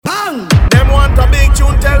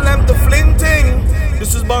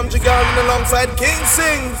Garden alongside King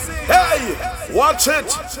Sing. Hey, watch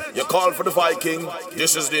it. You call for the Viking.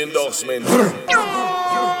 This is the endorsement.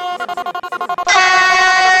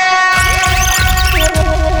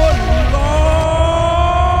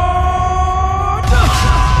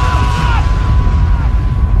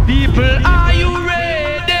 People, are you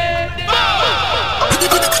ready?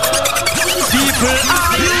 People,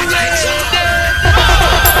 are you ready?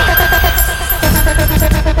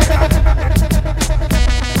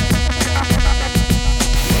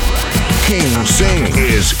 King Sing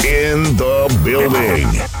is in the building.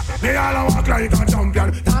 They all walk like a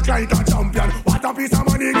champion, talk like a champion. What a piece of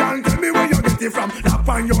money, girl, tell me where you get it from. Knock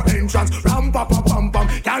on your entrance, ram pa pa pam pam.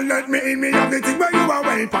 Can't let me in, me have the thing where you are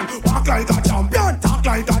weapon. Walk like a champion, talk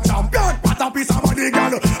like a champion. What a piece of money,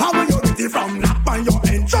 girl, how will you get it from? Knock on your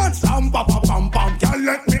entrance, ram pa pa pam pam. Can't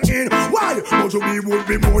let me in, why? But you would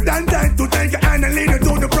be more than dead to take your hand and lead you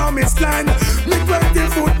to the promised land. Me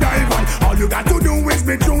 20-foot dive on, all you got to do is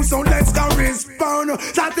be true, so let's go respond.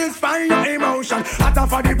 Satisfy your emotion, hotter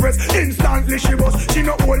for the press. Instantly she was, she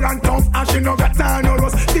no old and tough, and she no got time no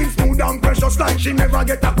rust. Things smooth and precious like she never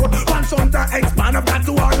get a cut. Pants on the expand, I've got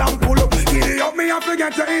to all and pull up. Giddy up me, I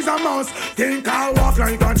forget you is a mouse. Think I walk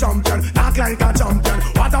like a champion, act like a champion.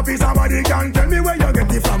 What a piece of body, can tell me where you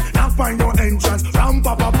get it from. Knock on your entrance, ram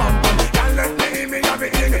pa pa pam pam. Can't let me in, me have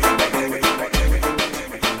it in,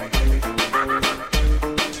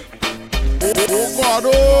 Oh God,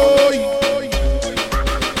 oh.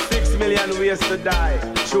 6 million ways to die.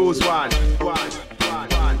 Choose one.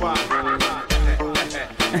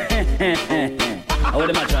 How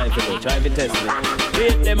them a try to do? Try to test me.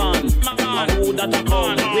 Wait them on, who that a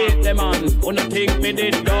come? Wait them on, who no think me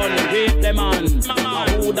did done? Wait them on,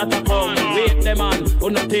 who that a come? Wait them on, who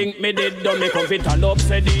no think me did done? Me come fit turn up,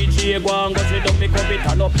 say DJ go and go sit down. Me come fit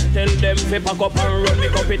turn up, tell them fi pack up and run. Me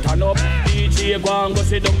come fit turn up, DJ go and go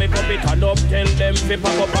sit down. Me come fit turn up, tell them fi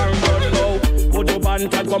pack up and run now. Put up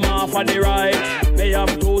and come off of the right. They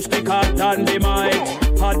have 2 stickers and the mic.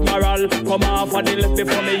 Admiral, come off of the left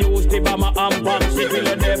before me use the bomber and box it till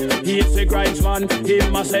the death. He's the grinds man,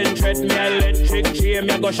 him a send threat. Me electric chain,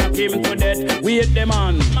 me go shock him to death. Wait the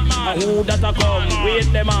man, who that a come? Wait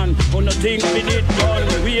the man, who no think me did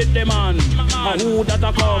done? Wait the man, who that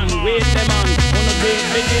a come? Wait the man, who no think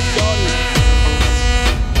me did done?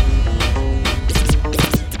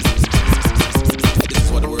 This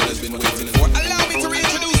is what the world has been waiting for. Allow me to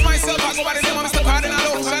reintroduce myself. I go by the name of Mr. Cardinal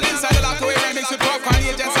Ocean. Inside the lockaway remix with popcorn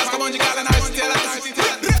agents. Ask come on, you got an artist.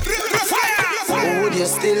 Would you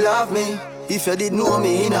still love me if you did know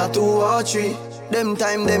me in a 2 or 3? Them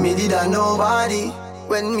time them me did a nobody.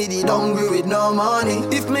 When me did hungry with no money.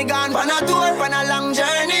 If me gone on a tour, on a long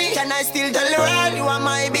journey, can I still tell the world you are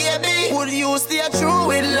my baby? Would you stay true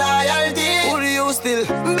with loyalty? Would you still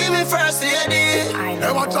be me first lady?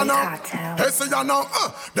 Hey, watch you now. Hey, say you now.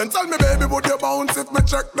 Then tell me, baby, would you bounce? If me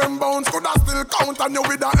check them bounce, could I still count on you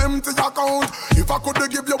with an empty account? If I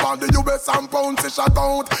could give you all the US and pounds, it's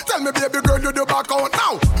account. Tell me, baby girl, you the back out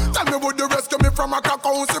now. Tell me, would you rescue me from a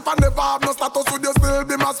accounts? If I never have no status, would you still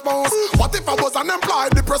be my spouse? What if I was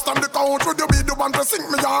unemployed, depressed on the count? Would you be the one to sink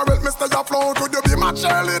me or help me stay afloat? Would you be my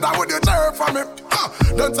cheerleader? Would you cheer for me?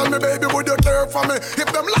 Then tell me, baby, would you care for me? If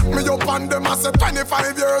them lock me up and them I say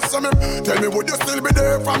 25 years to me, tell me, would you still be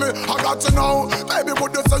there for me? I got to know, baby,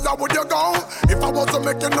 would you say yeah, would you go? If I wasn't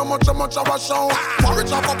making no much of a show, for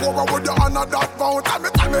rich or for poor, would you honor that vow? Tell me,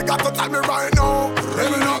 got to tell me right now.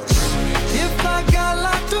 Let me know. If I got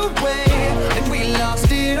locked away and we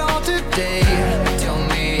lost it all today, tell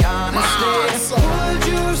me honestly, would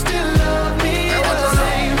you still love me the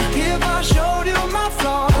same? If I showed you my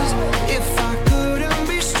flaws, if I couldn't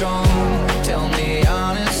be strong, tell me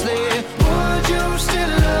honestly, would you still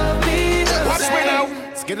love me the same? Watch me now.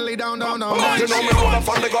 Skiddly down. You know me roll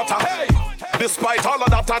from the gutter. Hey. Despite all of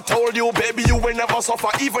that I told you, baby, you will never suffer,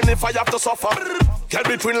 even if I have to suffer. Get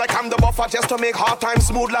between like I'm the buffer, just to make hard times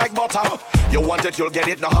smooth like butter. You want it, you'll get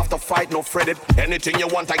it, no have to fight, no fret it. Anything you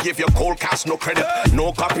want, I give you cold cash, no credit.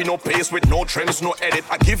 No copy, no paste with no trims, no edit.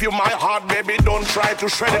 I give you my heart, baby, don't try to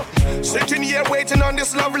shred it. Sitting here waiting on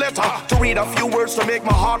this love letter, to read a few words to make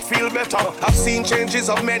my heart feel better. I've seen changes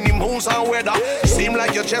of many moons and weather. Seem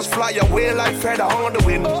like you just fly away like feather on the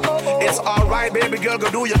wind. It's alright, baby girl, go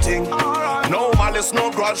do your thing. No malice,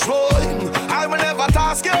 no grudge, boy. I will never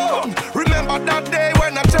task you. Remember that day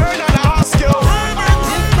when I turned and I asked you.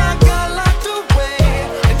 If I got locked away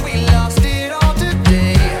and we lost it all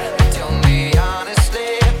today, tell me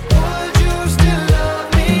honestly, would you still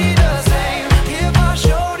love me the same? If I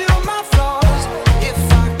showed you my flaws, if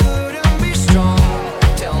I couldn't be strong,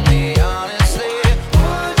 tell me honestly,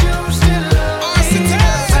 would you still love me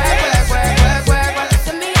the same?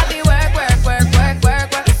 To me, I be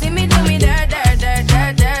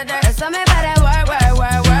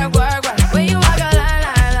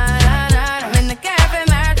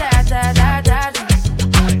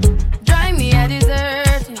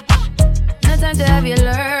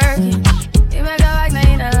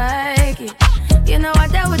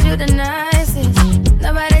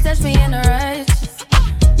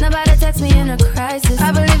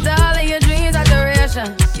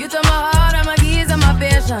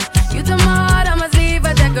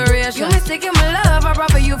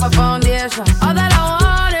foundation. All that I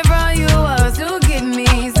wanted from you was to give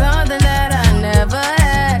me something that I never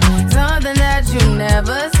had, something that you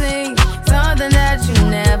never seen, something that you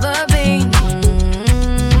never been.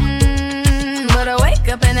 But I wake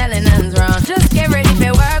up and hell nothing's wrong. Just get ready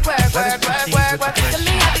for work, work, work, work, work, work. To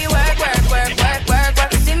me happy work, work, work, work, work,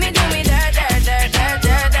 work. See me do me dirt, dirt, dirt, dirt,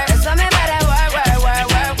 dirt, dirt. There's something about that work, work, work,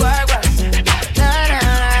 work, work, work. Na na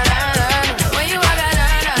na na na. When you walk out, na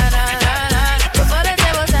na na na na. Before the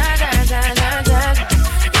table turn, turn, turn, turn, turn.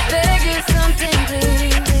 Beg you something,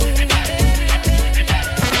 please.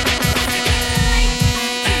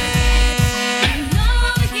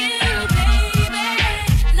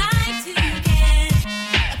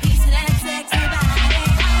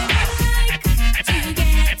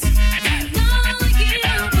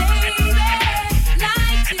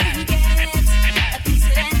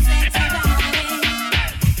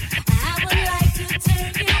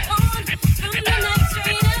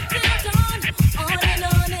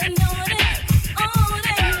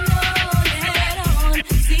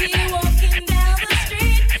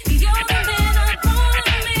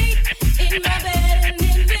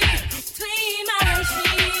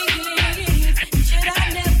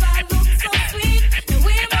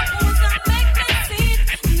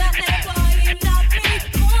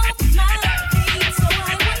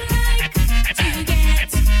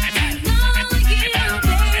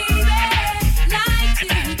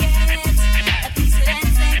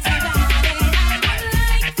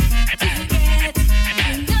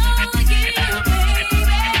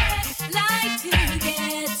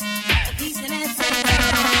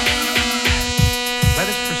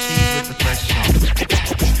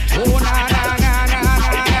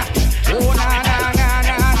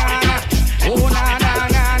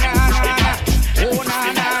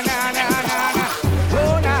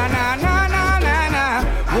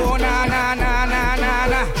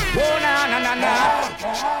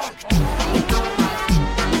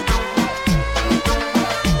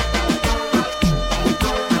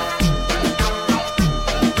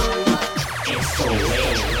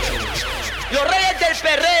 Los reyes del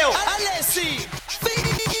perreo.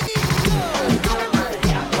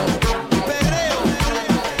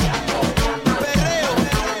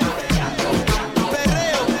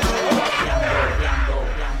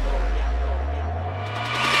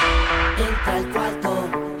 Entra al cuarto,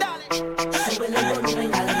 sube el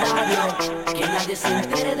volumen al radio, que nadie se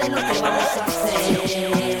entere de lo que vamos a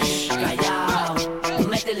hacer. Callao,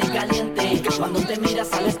 métele caliente, cuando te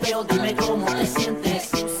miras al espejo dime cómo te sientes.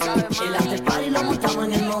 El after party lo montamos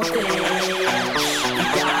en el motel.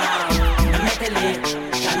 Ya, métele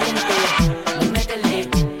caliente, métele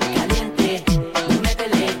caliente,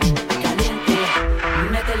 métele caliente,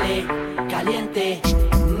 métele caliente,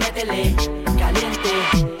 métele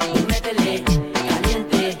caliente.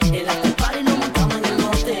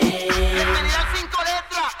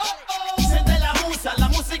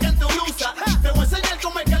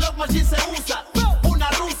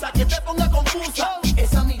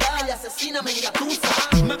 Me engatusa,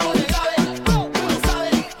 me pone grave, tú lo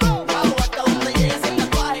sabes. Bajo hasta donde llegue ese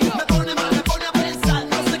tatuaje. Me pone mal, me pone a pensar.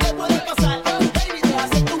 No sé qué puede pasar. Baby, deja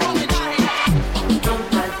hacer tu homenaje.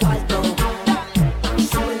 Entra al cuarto,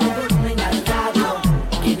 sube el volumen al radio,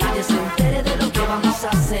 que nadie se entere de lo que vamos a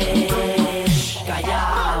hacer.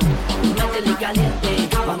 Callao, métele caliente,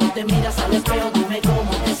 cuando te miras al espejo dime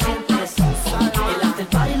cómo te sientes. El after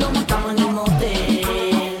party lo montamos en el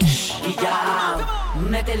motel. Y ya,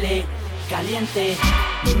 métele caliente,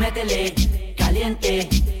 métele caliente,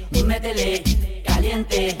 métele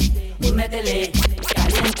caliente, métele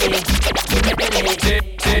caliente,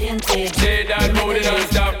 métele caliente. Say that booty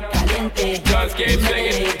non-stop. Caliente. Just keep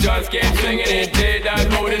swinging it, just keep swinging it. Say that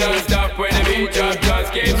booty non-stop. When the beat drop,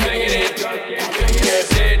 just keep swinging it.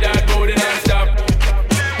 Say that booty non-stop.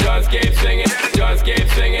 Just keep swinging it, just keep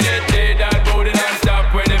swinging it. Say that booty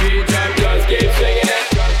non-stop. When the beat drop, just keep swinging it.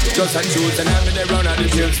 Just a shoot and I'm in the run at the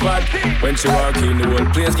chill spot. When she walk in, the whole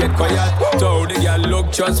place get quiet. So the girl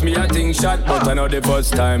look, trust me, I think shot. But I know the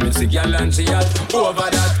first time it's the girl and she hot.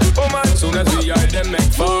 Over that, oh man, soon as we are them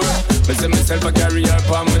make four. Me see myself a carry her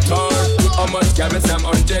on my tour. How much can me some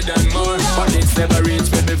 100 and more? But it's never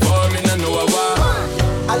reached me before, me no know why.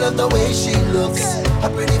 I love the way she looks.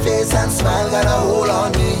 Her pretty face and smile got a hold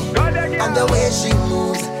on me. And the way she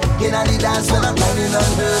moves in the dance when I'm grinding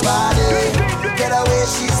on her body. Get away,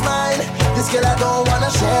 she's mine. This girl I don't wanna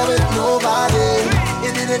share with nobody.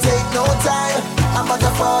 It didn't take no time. I'm about to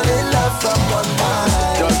fall in love from one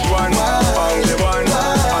night. Just one, only one,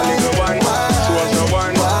 only the one. Two of the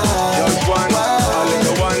one, just one, only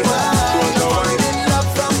the one. Two of the one. In love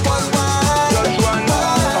from one night. Just one,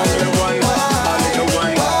 only one, only the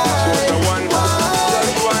one.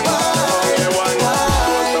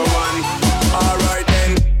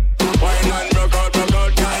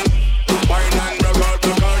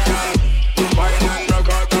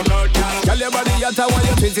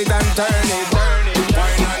 twist it and turn it. Wine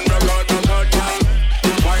and rock out, girl.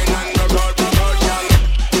 Wine and rock out, girl.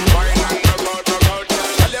 Wine and rock out,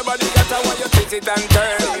 girl. Tell your body that I want you twist it and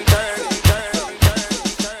turn it.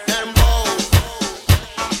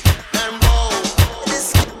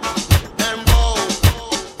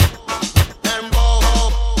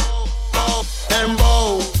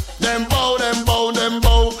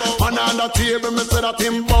 Table, me say that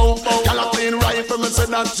him bow. Girl a clean rifle, me say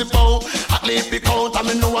that she bow. At least pick out, and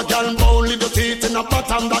me know a girl bow. Leave your teeth in a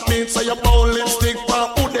bottom, that means say you bow. Lipstick for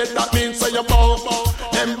hooded, that means say you bow.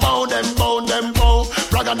 Them bow, them bow, them bow.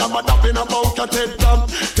 Bragga them a dap in a bucket head top.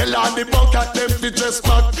 Tell all the bucket them to dress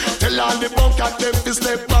back. Tell all the bucket them to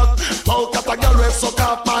step back. Bucket a girl with suck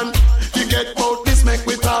up man. You get bout this, make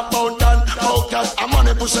we talk about that. Bucket, a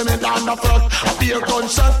money pushing me down the front. A beer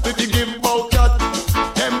gunshot, if you give bucket.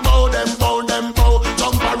 Them bow, them bow, them bow.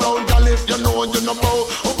 Jump around, girl, if you know you no bow.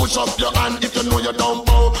 Or push up your hand if you know you don't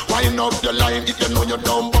bow. Wind up your line if you know you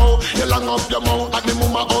don't bow. You long up your mouth at the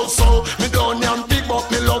mama also. Me don't yam big, but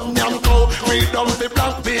me love yam cow. Freedom for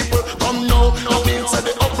black people, come now. No means that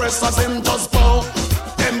the oppressors them just bow.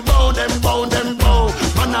 Them bow, them bow, them bow.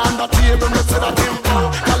 Man on the table, me say that them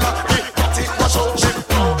bow. Girl, got it, wash out, shit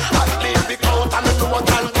bow. At least big out and me do a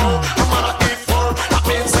girl bow. A man a eat for, that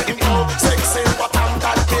means say him bow. Sexy, but I'm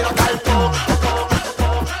that kid a guy bow.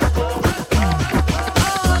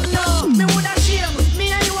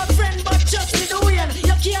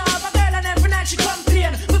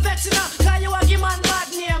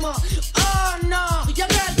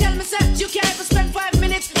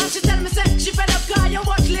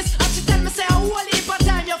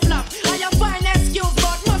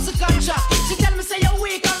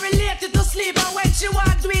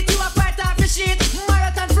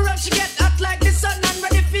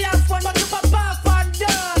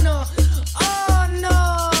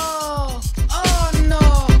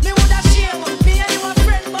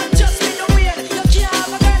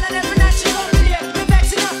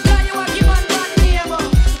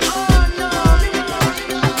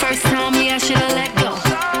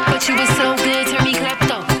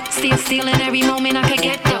 Stealing every moment I could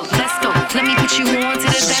get though. Let's go, let me put you on to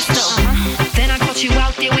the best though. Then I caught you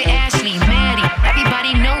out there with Ashley, Maddie.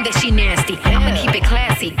 Everybody know that she nasty. I'ma keep it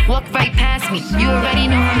classy, walk right past me. You already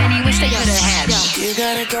know how many wish they could've had me. You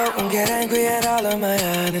gotta go and get angry at all of my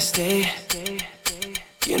honesty.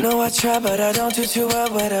 You know I try, but I don't do too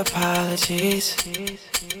well with apologies.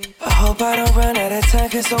 I hope I don't run out of time,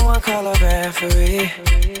 can someone call a referee?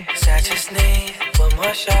 'Cause I just need one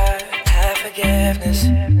more shot, have forgiveness.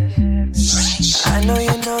 I know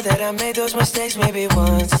you know that I made those mistakes maybe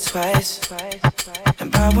once or twice.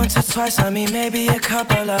 And by once or twice, I mean maybe a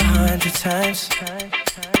couple of 100 times.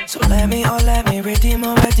 So let me redeem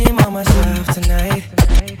or myself tonight.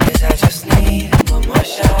 'Cause I just need one more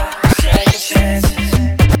shot, second chances.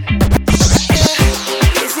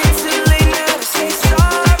 Is it too late now to say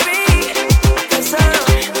sorry? 'Cause I'm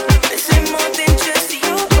missing more than just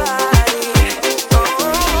your body.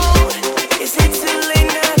 Oh, is it too late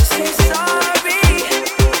now to say sorry?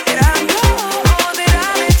 And I know that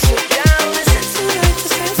I let you down. Is it too late to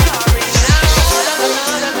say sorry now?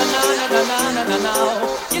 No.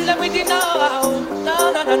 You let me know. No.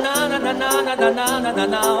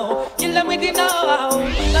 You let me know.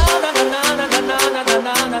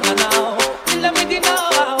 No. You let me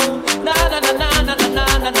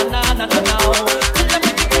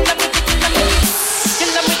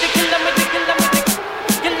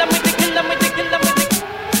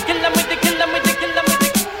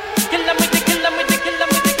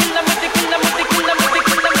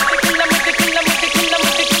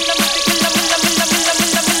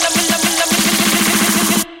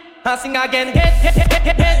I sing again.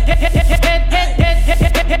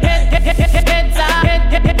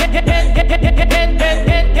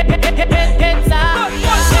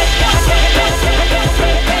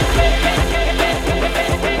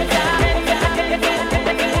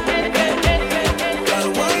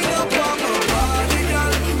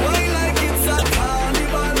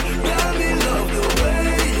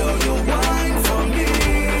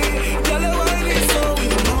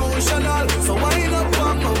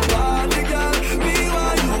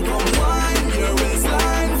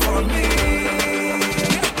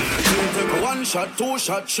 Shot, 2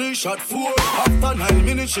 shot, 3 shot, 4. After 9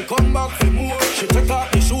 minutes, she come back for more. She take off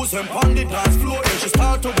the shoes and pound the dance floor. Then she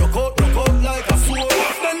start to rock out like a sword.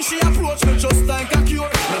 Then she approach me just like a cure.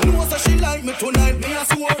 Me know that she like me tonight, me a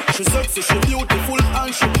swore. She sexy, she beautiful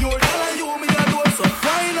and she pure. Tell you me a door, so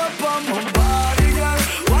wind up on my body, girl.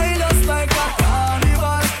 Wind us like a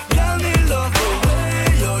carnival. Tell me love the way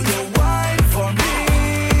you wine for me.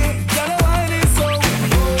 Girl, the wine is so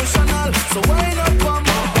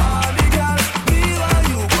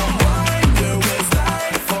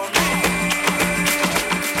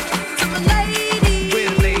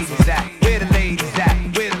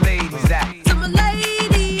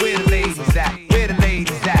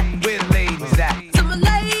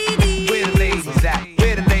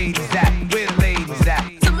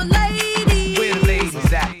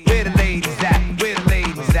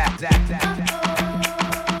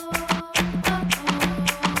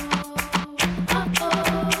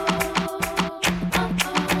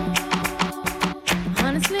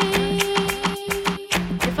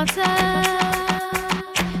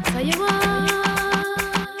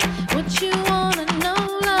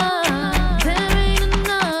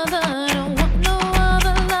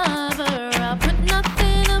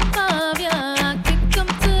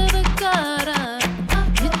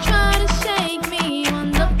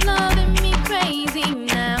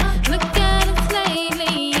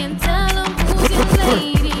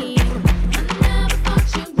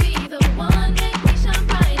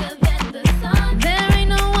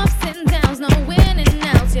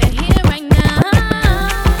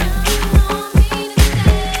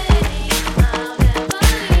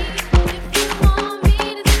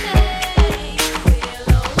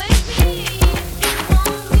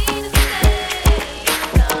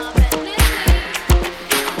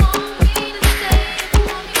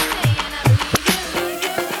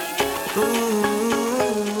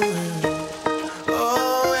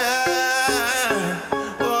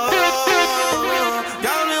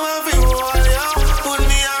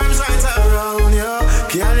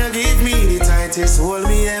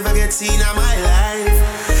seen in my life.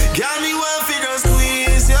 Girl, me want fi just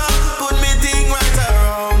squeeze you, put me thing right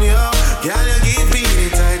around you. Girl, you give me the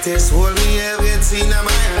tightest hold me ever seen in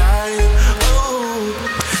my life. Oh,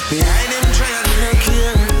 behind them try and no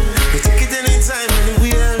care. You take it anytime,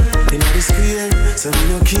 anywhere. You know the square, so me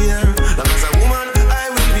no care. Long as a woman, I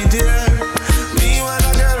will be there. Me want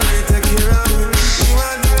a girl to take care of me. Me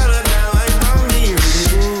want a girl that now I found me really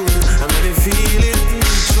good. I'm ready to feel it.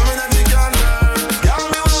 Show me that you can learn. Girl,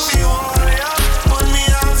 me want to hold you, put me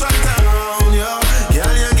arms right around you.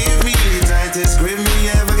 Girl, you give me the tightest grip me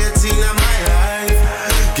ever get seen in my life.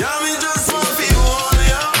 Girl, me just want to hold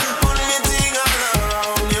you, put me thing all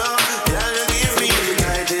around you. Girl, you give me the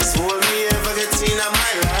tightest hold me ever get seen in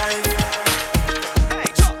my life.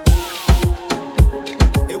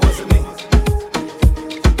 It wasn't me.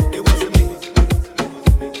 It wasn't me.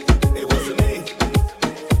 It wasn't me.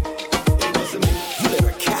 It wasn't me. You let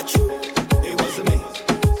her catch you. It wasn't me.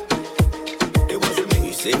 It wasn't me.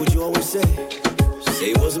 You say what you always say.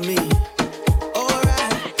 Say it wasn't me.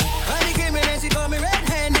 Alright. Honey came in and she caught me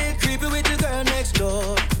red-handed, creeping with the girl next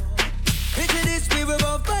door. Picture this, we were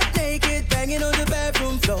both butt naked, banging on the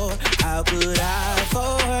bathroom floor. How could I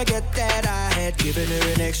forget that I had given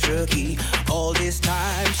her an extra key? All this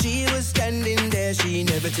time she was standing there, she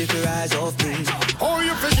never took her eyes off me. Oh,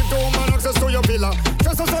 you think you don't man access to your villa?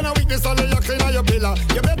 Just a son of weakness, I'll lay you clean on your pillar.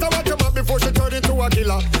 You better watch your back before she turn into a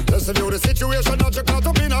killer. Listen to the situation, not your car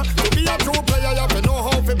to winner. To be a true player, you have to know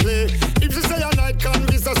how to play. If she say a night, can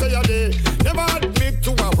this I say a day. Never admit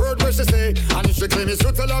to a word where she say. And if she claim it's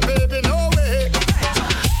you, tell her baby, no way.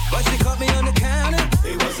 But she caught me on the counter.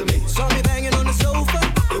 It wasn't me. Saw me banging on the sofa.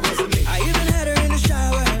 It wasn't me. I even had her in the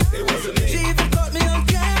shower. It wasn't me. She even caught me on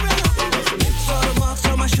camera. It wasn't me. Saw the marks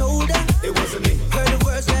on my shoulder. It wasn't me. Heard the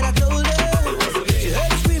words that I told her. It wasn't me. She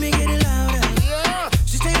heard the screaming getting louder. Yeah.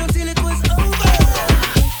 She stayed until it was over.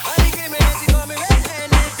 Honey came in and she caught me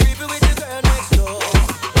red-handed, creeping with the girl next door.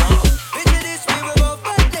 Picture this, we were both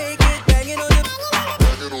butt naked, banging on the.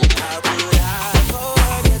 How could I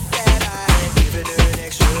forget that I had given her an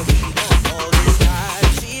extra key? All this time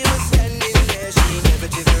she was standing there, she never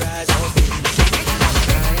took her eyes off me.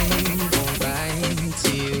 I won't lie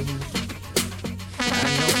to you. I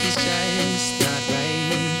know he's just not right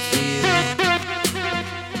for you.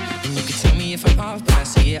 And you can tell me if I'm off, but I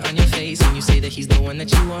see it on your face when you say that he's the one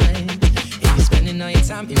that you want. And you're spending all your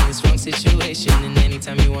time in this wrong situation, and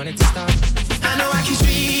anytime you want it to stop. I know I can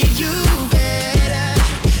treat you better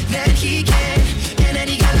than he can, and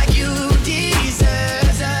any guy like you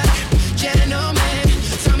deserves a gentleman.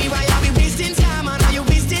 Tell me why y'all be wasting time on all your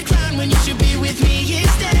wasted time when you should be with me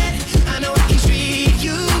instead. I know I can treat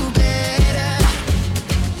you better.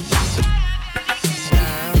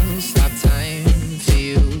 I'll stop time for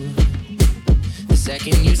you the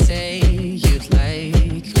second you say you'd like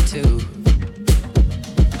me to.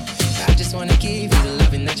 I just wanna give you the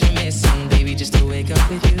loving that you're missing, baby, just to wake up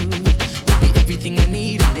with you. You'll be everything I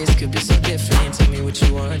need, and this could be so different. Tell me what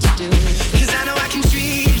you want to do. 'Cause I know I can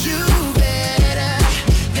treat you better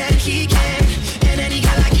than he can, and any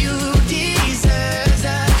guy like you deserves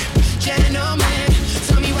a gentleman.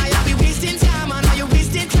 Tell me why y'all be wasting time on all your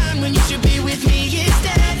wasted time when you should be with me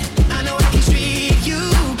instead. I know I can treat you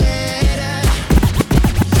better.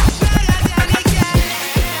 Better than he can.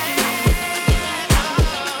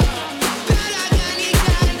 Better than he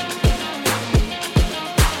can. Better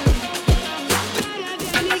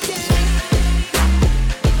than he can.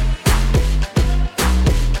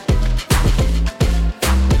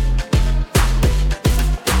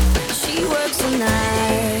 She works the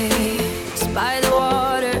nights by the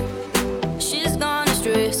water. She's gone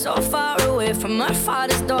astray, so far away from her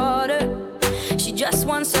father's daughter. She just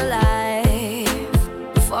wants a life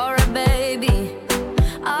for a baby.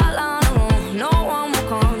 All on her own, no one will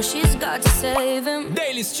come. She's got to save him.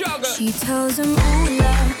 Daily struggle. She tells him, ooh,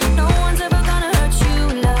 love, no one's ever gonna hurt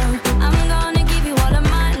you, love. I'm gonna give you all of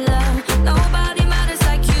my love. Nobody matters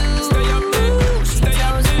like you. Stay up there. She Stay up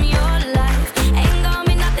tells him your life ain't gonna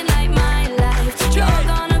be nothing like my life. You're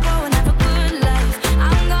gonna go and have a good life.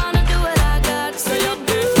 I'm gonna do what I got to Stay up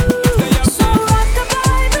do. there. Stay up So there.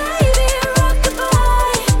 rock-a-bye, baby,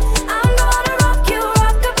 rock-a-bye. I'm gonna rock you,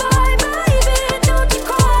 rock-a-bye, baby, don't you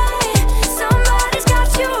cry. Somebody's got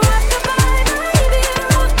you, rock-a-bye, baby,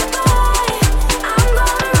 rock-a-bye. I'm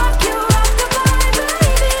gonna rock you, rock-a-bye,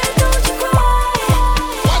 baby, don't you cry.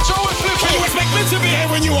 Watch how it's flipping. You expect me to behave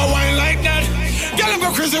when you are wine like that? Girl, I'm go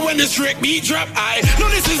crazy when the straight beat drop. I know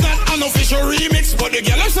this is not an official remix, but the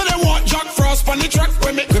girl say they want Jack Frost on the track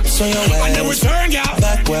when me Grips on your waist, and then we turn, girl.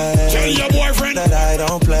 back way. Tell your boyfriend that I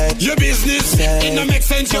don't play. your business. Say it don't make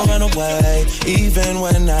sense, yo. Run away, even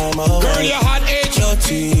when I'm away. Girl, your hot age, your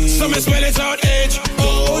teeth. So me smell it out age,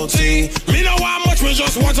 OT. Me know how much, me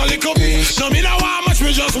just want a little piece. No, me know how much,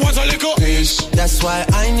 me just want a little piece. That's why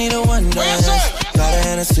I need a one dance. Got a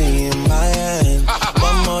Hennessy in my hand.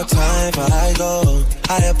 One more time before I go.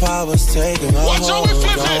 Higher powers taking a hold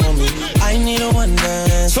on me. I need a one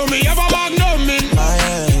dance. So me have a magnum in my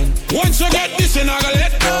hand. Once you get this, you're not gonna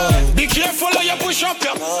let go. Be careful how you push up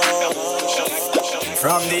your.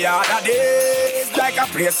 From the other days, like I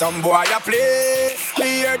play some boy I play.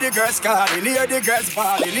 Hear the girls calling, hear the girls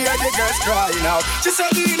bawling, hear the girls crying out. Just a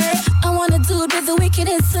I want a dude with the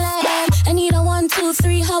wickedest slang. I need a 1, 2,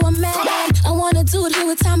 3, how a man. I want a dude who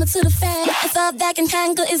would time it to the fan. A thought that can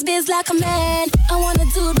handle his biz like a man. I want a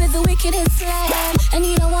dude with the wickedest slang. I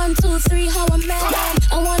need a 1, 2, 3, how a man.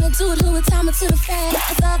 I want a dude who would time it to the fan.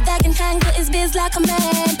 A thought that can handle his biz like a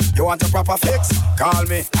man. You want a proper fix? Call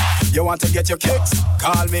me. You want to get your kicks?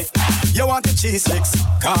 Call me. You want the cheese sticks?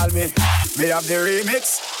 Call me. We have the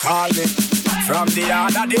remix? Call me. From the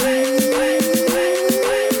other day.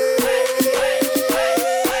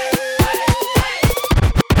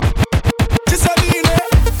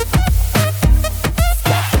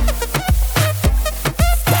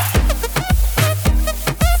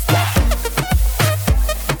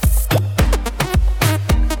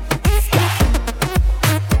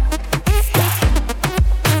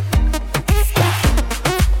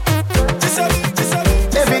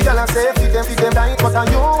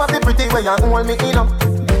 You hold me in up.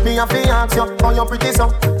 Me a fi ask you how you pretty so.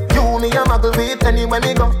 You me a muggle with anywhere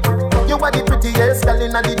me go. You are the prettiest girl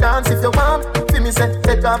inna the dance. If you want, feel me say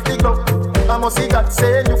take off the glove. I must see God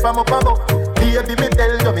send you from up above. Baby me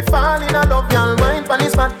tell you me fall in love. Y'all mind pon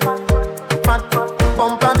this fat, fat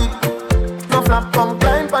bump on it. No flap, come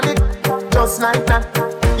climb pon it. Just like that,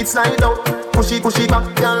 it's slide out. Push it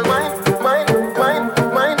back, y'all mind.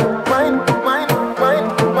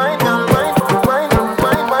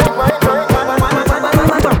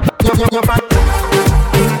 You're fine.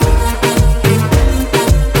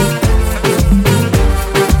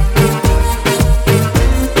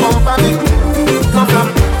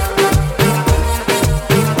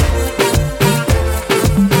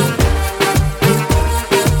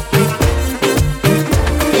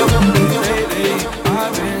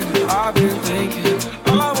 I've been thinking,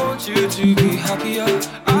 I want you to be happier.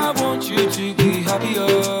 I want you to be happier.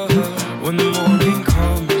 When the morning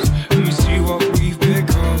comes and we see what we've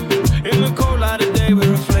become. In the cold light of day,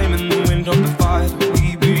 we're a flame in the wind of the fire that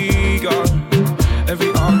we begun.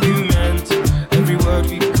 Every argument, every word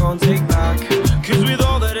we can't take back. Cause with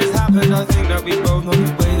all that has happened, I think that we both know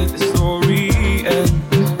the way that the story ends.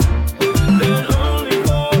 Then only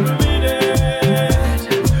for a minute,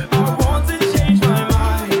 I want to change my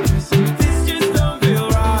mind. Cause this just don't feel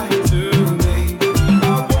right to me.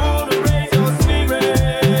 I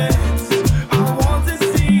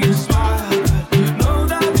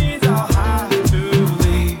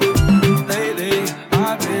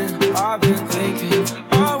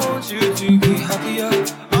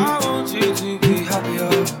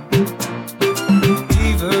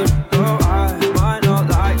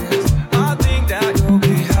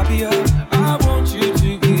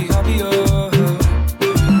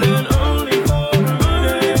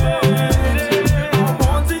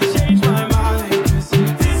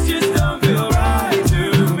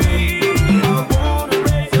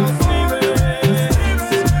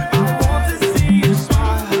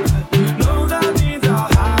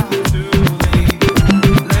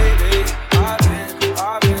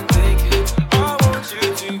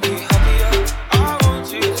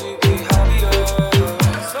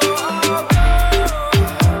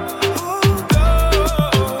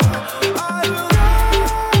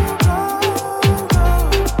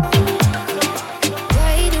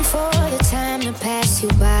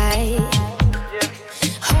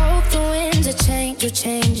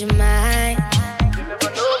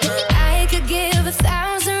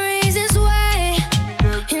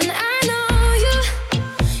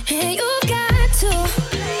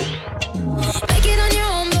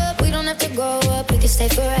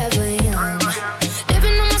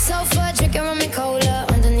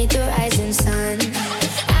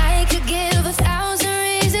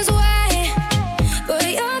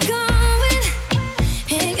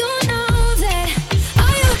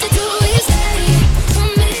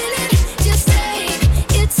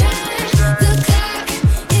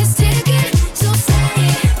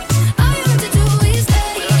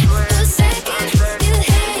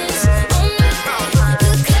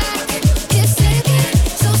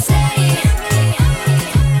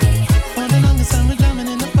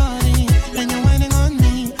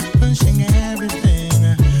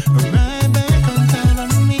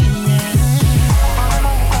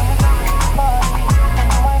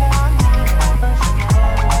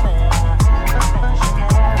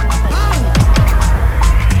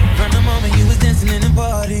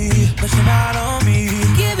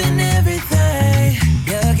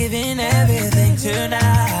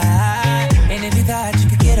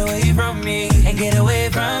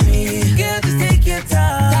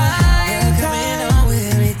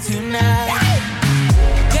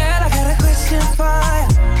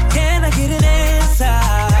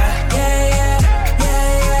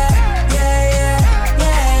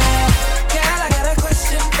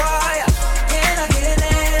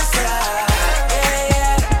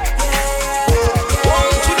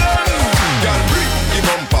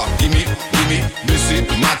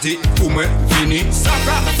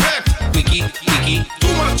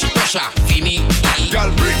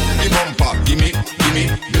Jimmy,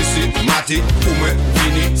 Bessie, Matty, Pume,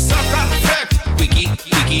 Vini, Saka, Fek, Wiki,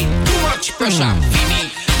 too much pressure, Vini.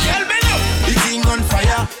 Girl, bend up, the thing on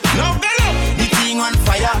fire. Now bend up, the thing on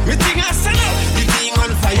fire. Me thing I stand up, the thing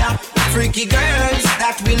on fire. Freaky girls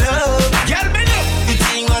that we love. Girl, bend up, the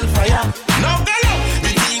thing on fire. Now bend up,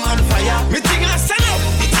 the thing on fire. Me thing I stand up,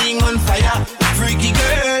 the thing on fire. Freaky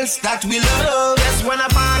girls that we love. Just wanna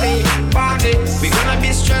party. We gonna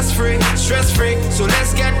be stress-free. So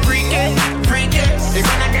let's get freaky. We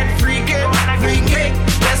gonna get freaky.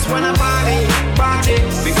 Just wanna party.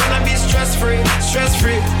 We gonna be stress-free.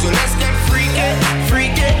 So let's get freaky. We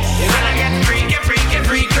gonna get freaky.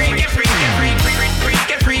 We gonna get freaky.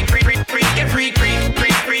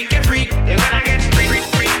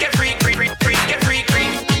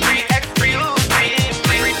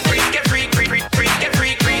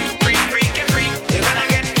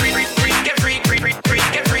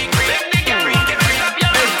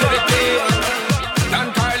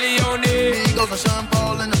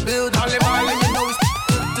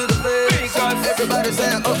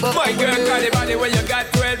 My girl, call the body when you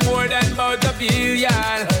got 12 more than about a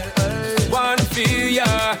billion. Wanna feel ya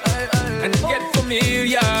and get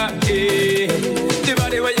familiar. Yeah. The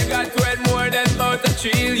body when you got 12 more than about a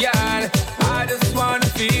trillion. I just wanna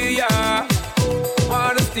feel ya,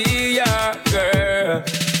 wanna steal ya, girl.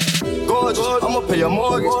 Gorge, I'ma pay your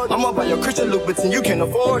mortgage. I'ma buy your Christian Louboutin, you can't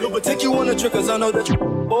afford it. But take you on a trip, cause I know that you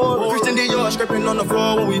bored. Christian Dior scraping on the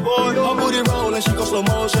floor when we bored. My booty rollin', she go slow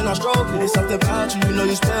motion, I stroke it. It's something about you, you know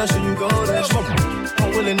you special, you go there.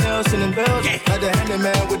 I'm Willie Nelson and Belgium. Like the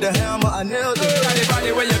handyman with the hammer, I nailed it. Got the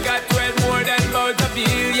body where you got 12 more than about a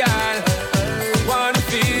billion. Wanna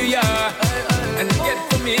feel ya and get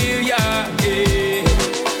familiar, yeah.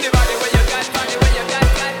 The body where you got, body where you got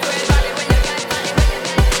 12, body where you got, body where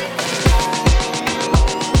you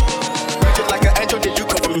got. Like an angel, did you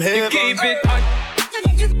come from heaven? Keep it on.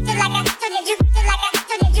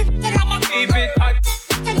 Keep it on. Keep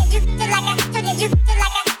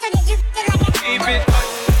it on.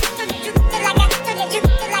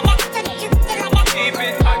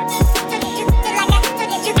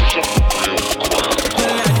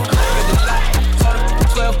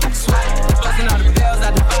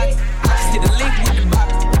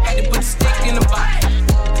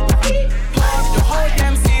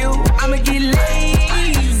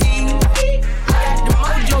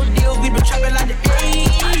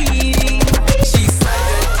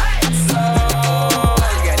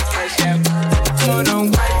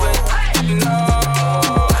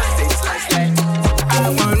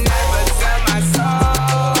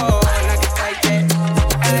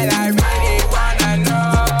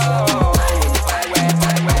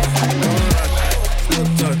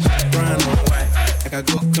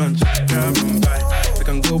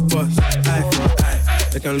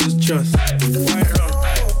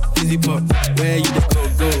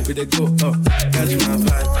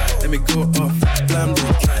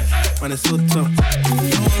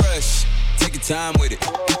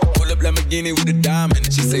 With a diamond,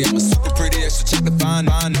 she say I'm a super pretty extra chocolate fine,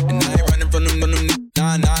 and I ain't running from them, nah.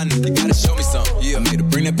 You gotta show me some. Yeah, I made her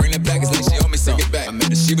bring that back. It's like she owe me some. Back. I met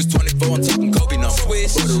her, she was 24. I'm talking Kobe now.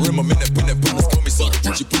 Swish. Put the rim, I'm in that bonus, call me some.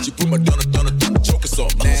 Put my donut, choke us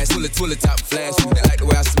off. Pull it, top flash. They like the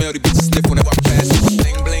way I smell. These bitches sniff when they walk past.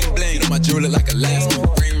 Bling, you know my jewelry like Alaska.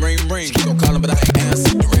 Ring. She gon' call him, but I ain't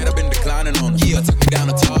answer. The red, I've been declining on her. Yeah, I took me down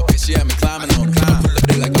the top, bitch. She had me climbing on her. I pull up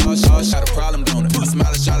there like oh, shot a problem, don't it? I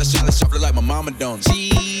smile, shuffle like my mama don't.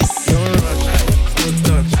 Jeez. Don't rush, no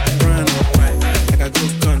touch, run away. Like I go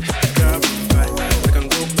gun, grab right. Like I'm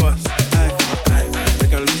go bust, eye.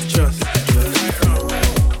 Like I lose trust.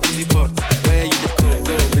 Easy pop, where you go,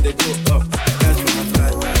 where they go up. Catch my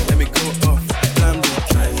flight, let me go off. Slam the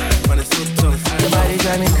drive, man it's so tough. Your body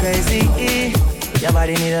drive me crazy. Your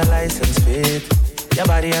body need a license fit. Your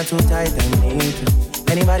body are too tight and neat.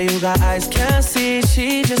 Anybody who got eyes can't see.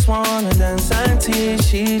 She just wanna dance and tease.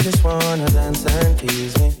 She just wanna dance and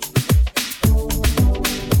tease me.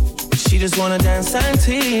 She just wanna dance and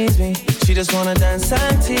tease me. She just wanna dance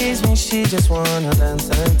and tease me. She just wanna dance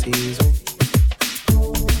and tease me.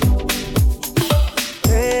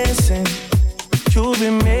 Listen, you've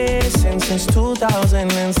been missing since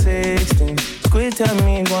 2016. Squid tell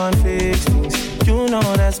me go on fix things. You know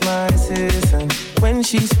that's my assistant. When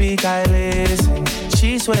she speak, I listen.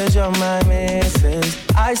 She swears you're my missus.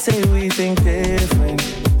 I say we think different.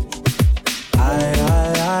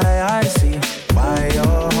 I see why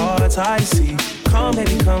your heart's icy. Come,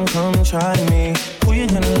 baby, come, try me. Who you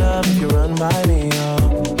gonna love if you run by me,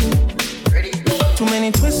 oh? Too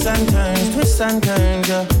many twists and turns,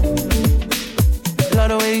 yeah. Love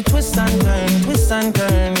the way you twist and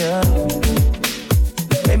turn, yeah.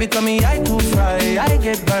 Baby, tell me I too fry, I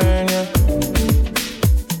get burned, yeah.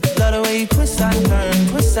 Love the way you twist and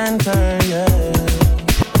turn, yeah.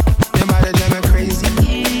 Your body drive me crazy.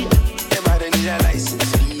 Your body need a license.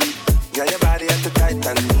 Yeah, your body at the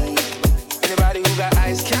Titan. Anybody who got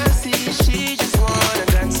eyes can't see. She just wanna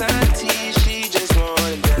dance and tease. She just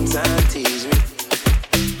wanna dance and tease me.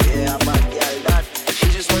 Yeah, I'm a girl that. She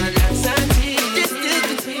just wanna dance and tease. This is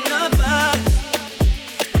between our bodies.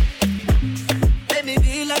 Let me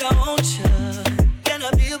feel like I want you. Can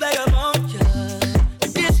I feel like I want you?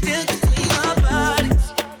 This is between our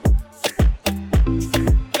bodies.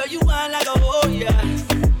 Girl, you want like a warrior.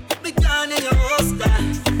 Be gone in your holster.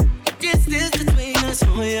 This is between us.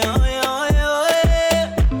 Oh yeah, oh yeah, oh yeah, oh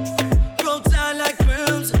yeah. Roll tight like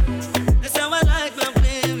crimson. That's how I like my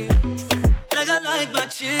baby. Like I like my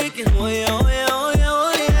chicken. Oh yeah, oh yeah, oh yeah,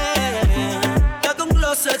 oh yeah. Y'all come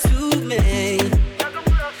closer to me.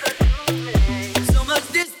 So much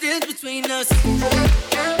distance between us.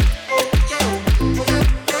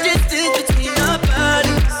 Distance between our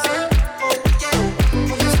bodies.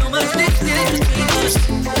 So much distance between us.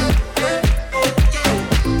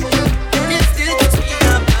 Distance between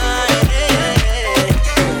our bodies.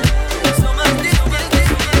 So much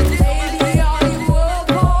distance. Baby, are you up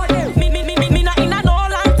for it? Me not in a no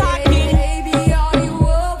long talking. Baby, are you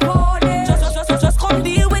up for it? Just come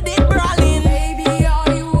deal with it, brawling. Baby,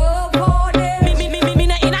 are you up for it? Me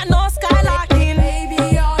not in a no skylarking.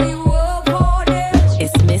 Baby, are you up for it?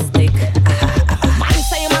 It's Mystic. Man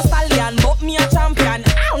say I'm a stallion, but me a champion.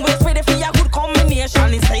 Always ready for your good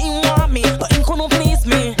combination. He say he want me, but he couldn't please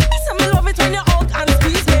me. Say me love it when you hug and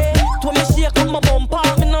squeeze me. To me shake on my bumper,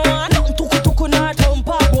 me no want nothing tuku nor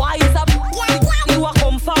jumper. Boy is a you a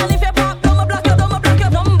come for. And if you pop down my block, you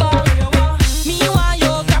number. Me want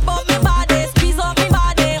you grab up me body, squeeze up me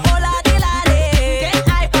body, all of the lady. Get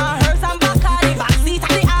hype and hurt some back of the backseat of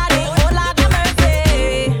the alley, all of the mercy.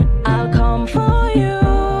 I'll come for you,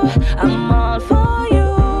 I'm all for you,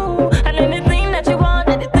 and anything that you want,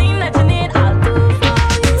 anything that you need, I'll do for you.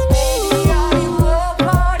 Baby, are you up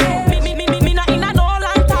for it? Me not in a no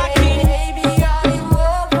long talking. Baby, are you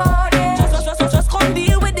up for it? Just come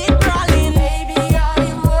deal with it, brawling. Baby, are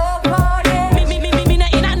you up for it? Me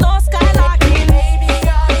not in a no skylarking. Baby,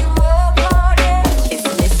 are you up for it? It's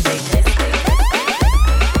Mystic.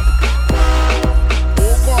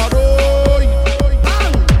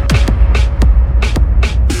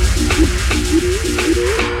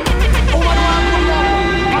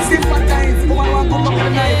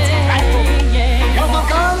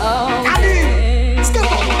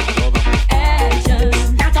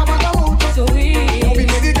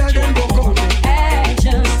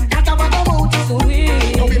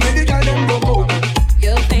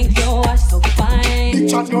 You think you're so fine.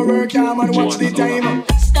 Chat no work, yeah, man, watch the time.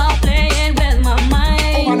 Stop playing with my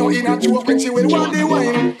mind. I know in a joke when she will want the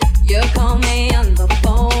wine. You call me on the I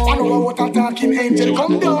phone, know what a talking angel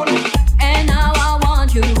come down. and now I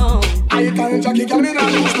want you home. I tell Jackie, girl, me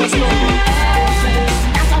not lose no slow. Action,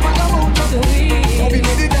 That's about the mood. sweet. Don't be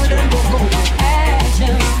ready, girl, then go.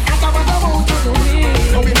 Action, That's about the mood.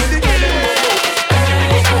 sweet. Don't be ready, girl, then go.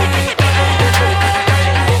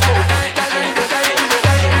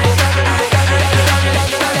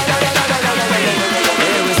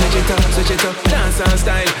 Yeah, we switch it up, dance on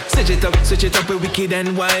style. Switch it up, we wicked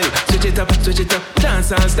and wild. Switch it up,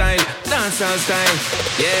 dance on style.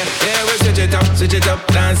 Yeah, we switch it up,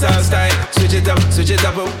 dance on style. Switch it up,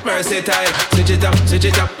 versatile. Switch it up,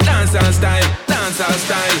 dance on style.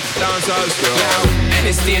 Yeah,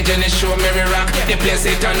 any stage in the show, me rock. The place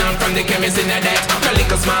it turn on from the chemist in the deck. No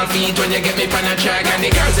little small feet when you get me on the track, and the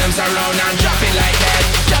girls them surround and drop it like that.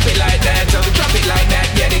 Drop it like that, drop it like that.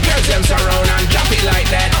 Yeah, the girls them surround and drop it like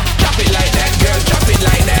that. Drop it like that, girl, drop it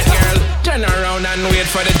like that, girl. Turn around and wait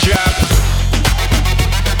for the drop.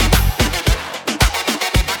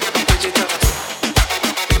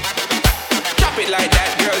 Drop it like that,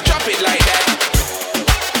 girl, drop it like that.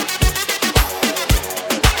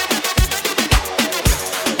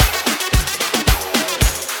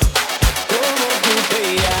 ¿Cómo tú te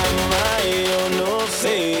llamas? Yo no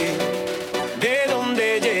sé. ¿De dónde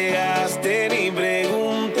llegaste? Ni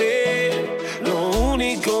pregunté. Lo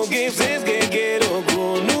único que sé es que quiero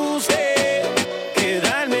conocer,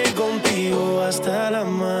 quedarme contigo hasta el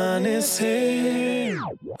amanecer.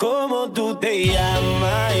 ¿Cómo tú te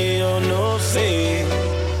llamas? Yo no sé.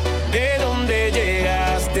 ¿De dónde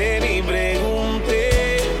llegaste? Ni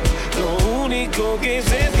pregunté. Lo único que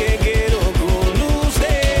sé es que quiero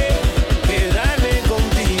conocer, quedarme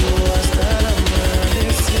contigo hasta el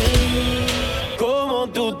amanecer. ¿Cómo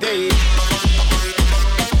tú te llamas?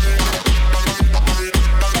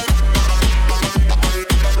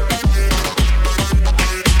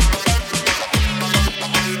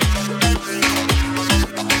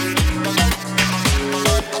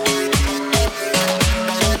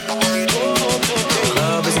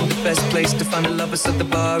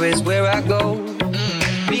 go.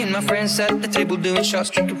 Me and my friends sat at the table doing shots,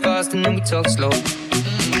 drinking fast, and then we talk slow.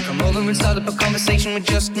 Come over and start up a conversation with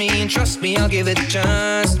just me, and trust me, I'll give it a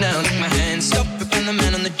chance. Now take my hand, stop it, and the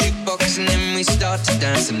man on the jukebox, and then we start to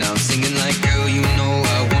dance. And now I'm singing like, girl, you know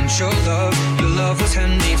I want your love. Your love was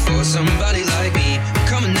handmade for somebody like me.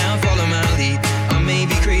 Come on now, follow my lead. I may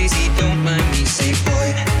be crazy, don't mind me. Say, boy,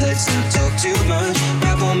 let's not talk too much.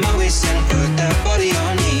 Grab on my waist and put that body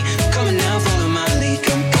on me. Come on now, follow my lead.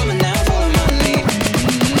 Come on now, follow my lead.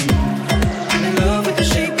 I'm in love with the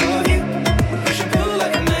shape of you. We push and pull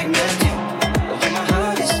like a magnet do. Although my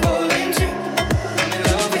heart is falling too. I'm in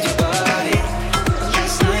love with your body.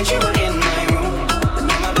 Last night you were in my room, but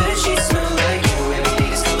now my bed sheets smell like you. Every day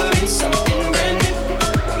discovering something brand new.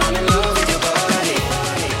 I'm in love with your body.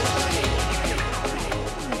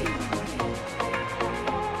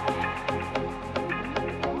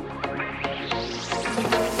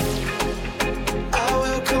 I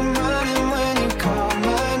will come running when you call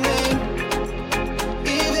my name.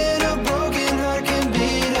 Even a broken heart can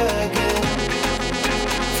beat again.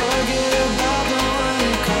 Forget about the one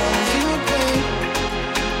who caused you pain.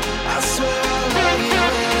 I swear I love you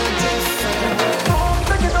in a different way.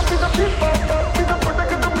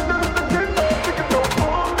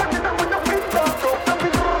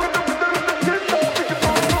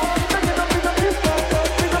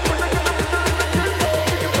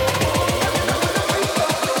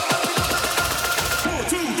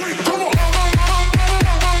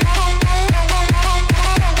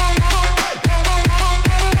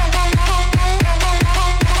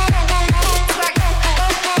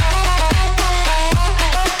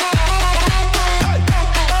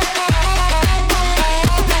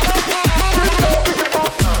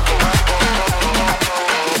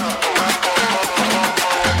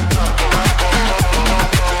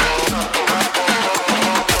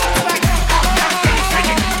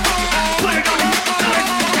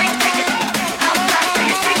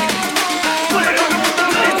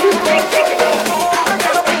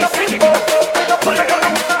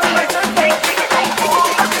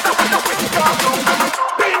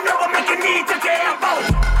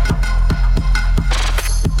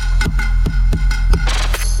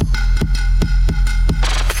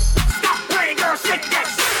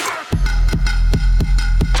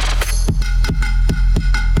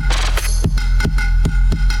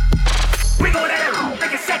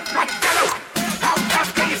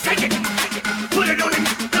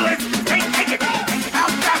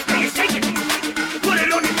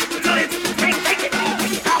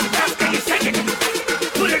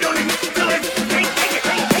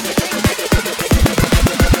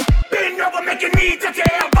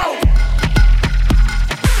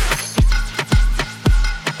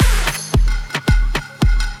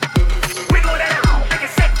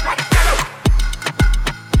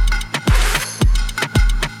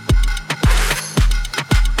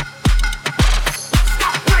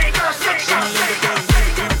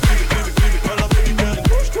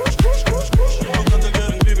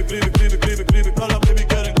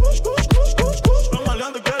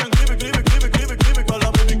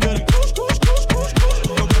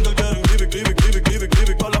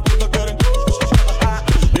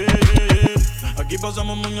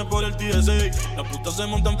 Pasamos moña por el TSA. Las putas se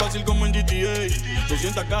montan fácil como en GTA.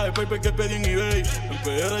 200k de paper que pedí en eBay. En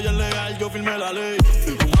PR ya es legal, yo firmé la ley.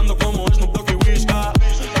 Fumando como Snoop Dogg y Whisca.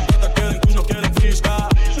 Las putas quieren kush, no quieren frisca.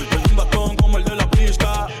 Tengo un bastón como el de la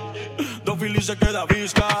pizca. Dos filis se queda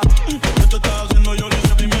visca. ¿Qué te estás haciendo? Yo lo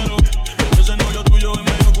hice primero. Ese novio tuyo es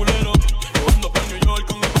medio culero. Jugando para New York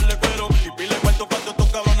con el de cuero. Y pile cuarto para estos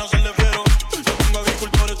cabrones hacerle fiero. Yo tengo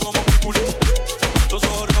agricultores como Piculín. Los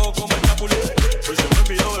ojos rojos como el Chapulín. Hoy se me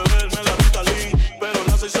olvidó beberme la Ritalin, pero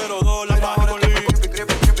la 602 la bajo con Lee.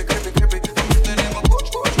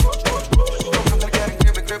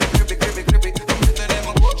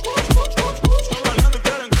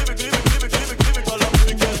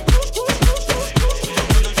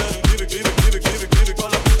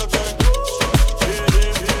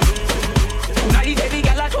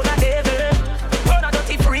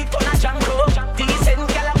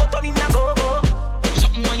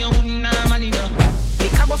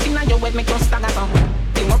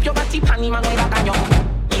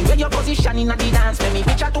 In the dance, when me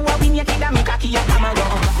picture to a win, you kid and me cocky, you come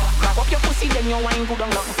along. Back up your pussy, then you wine good on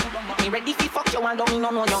long. Me ready to fuck you and don't me no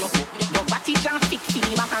know you. Your body jam fit for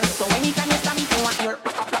me back and so anytime you stand me, you want your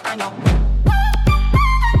back up on you.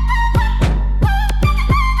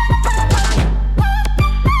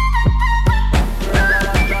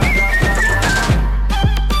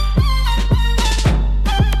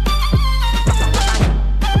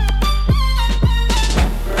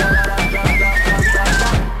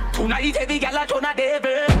 Tonight, every gal a turn a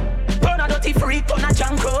devil. Turn a dirty freak, turn a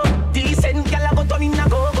janko. Decent gal a go turn in a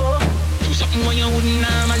go-go. Do something when you wouldn't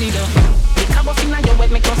normally do. Make a bus in a your way,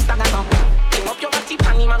 make us stagger now. Bring up your body,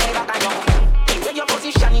 pan him and never can you. Keep your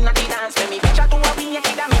position in a the dance. Let me picture to a win, you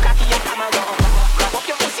kid a make a key a come on. Grab up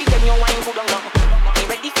your pussy, then you wine good on you. Be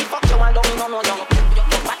ready to fuck you and don't you know you.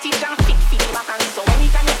 Your body jam fit, feel back and so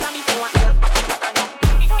anytime you stand before one.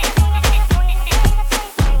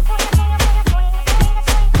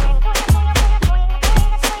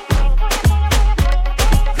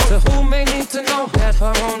 To know that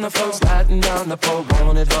her on the floor, sliding down the pole,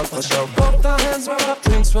 wanted her for sure. Both our hands were up,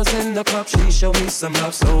 drinks was in the cup. She showed me some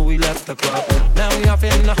love, so we left the club. Now we off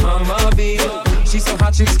in the Humvee. She's so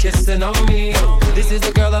hot, she's kissing on me. This is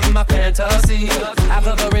the girl of my fantasy.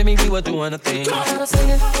 After the Remy, we were doing a thing. She had me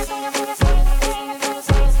singing.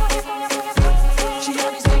 She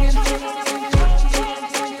had me singing.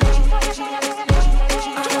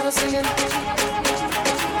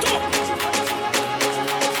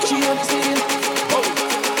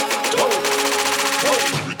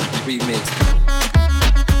 Remix.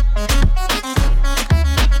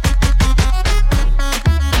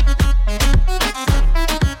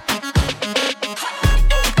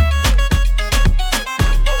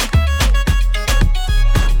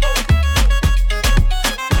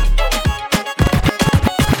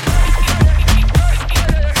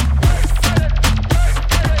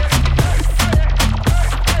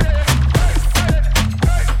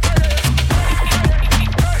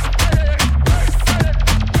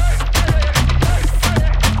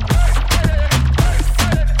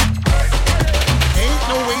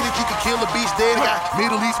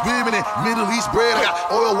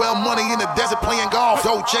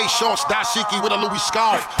 Dolce shorts, dashiki with a Louis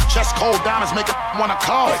scarf. Chest cold diamonds make a wanna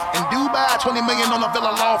cough. In Dubai, 20 million on a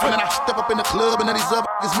villa loft. And then I step up in the club and then these other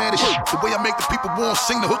niggas mad as shit. The way I make the people want to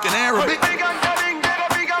sing the hook in Arabic.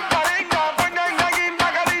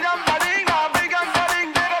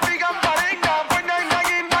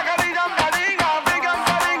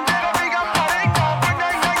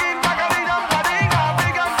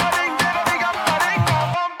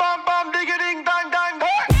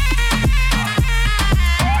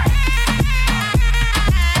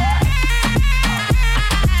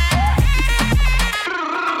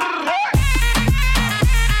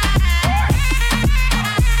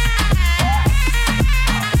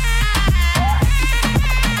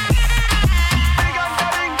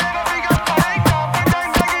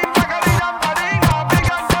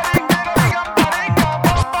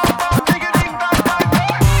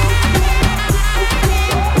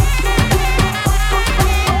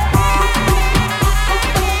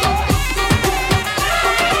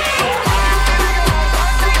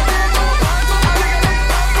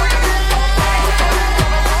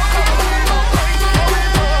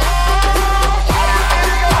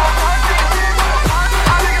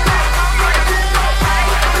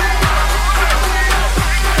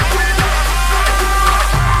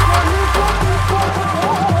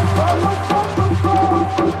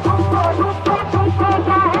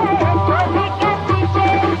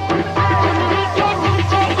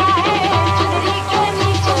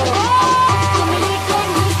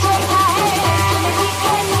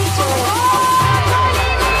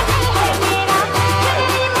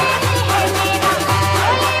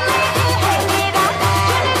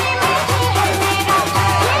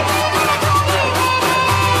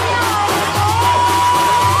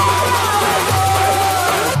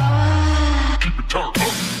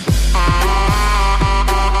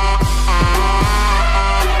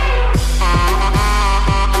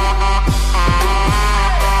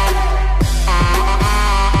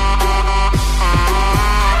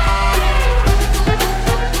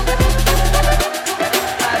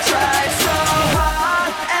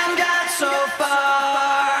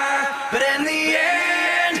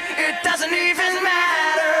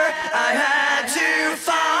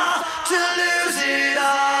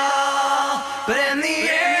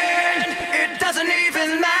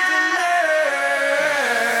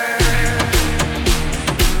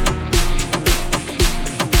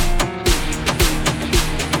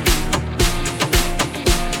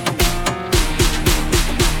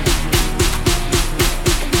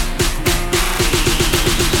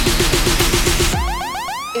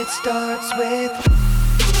 starts with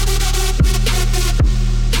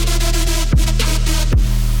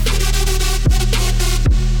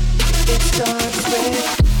it starts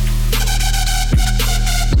with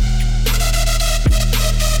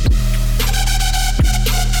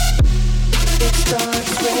it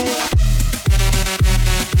starts with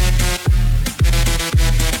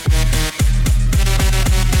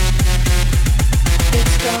it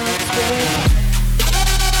starts with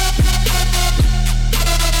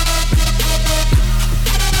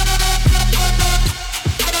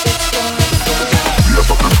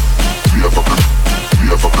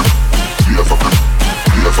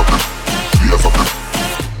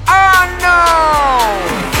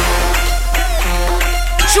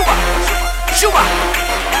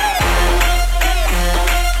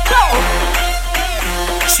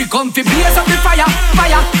come to blaze up the fire,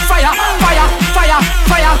 fire, fire, fire, fire,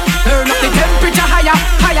 fire. Turn up the temperature higher,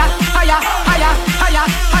 higher, higher, higher, higher,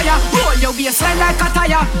 higher. Roll your waistline like a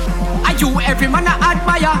tire. Are you every man I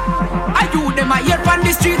admire? Are you them I hear on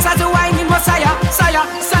the streets as a whining messiah, sire,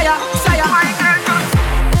 sire, sire.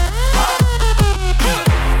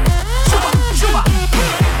 Shuba, shuba.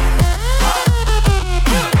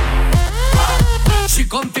 She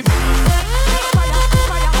come to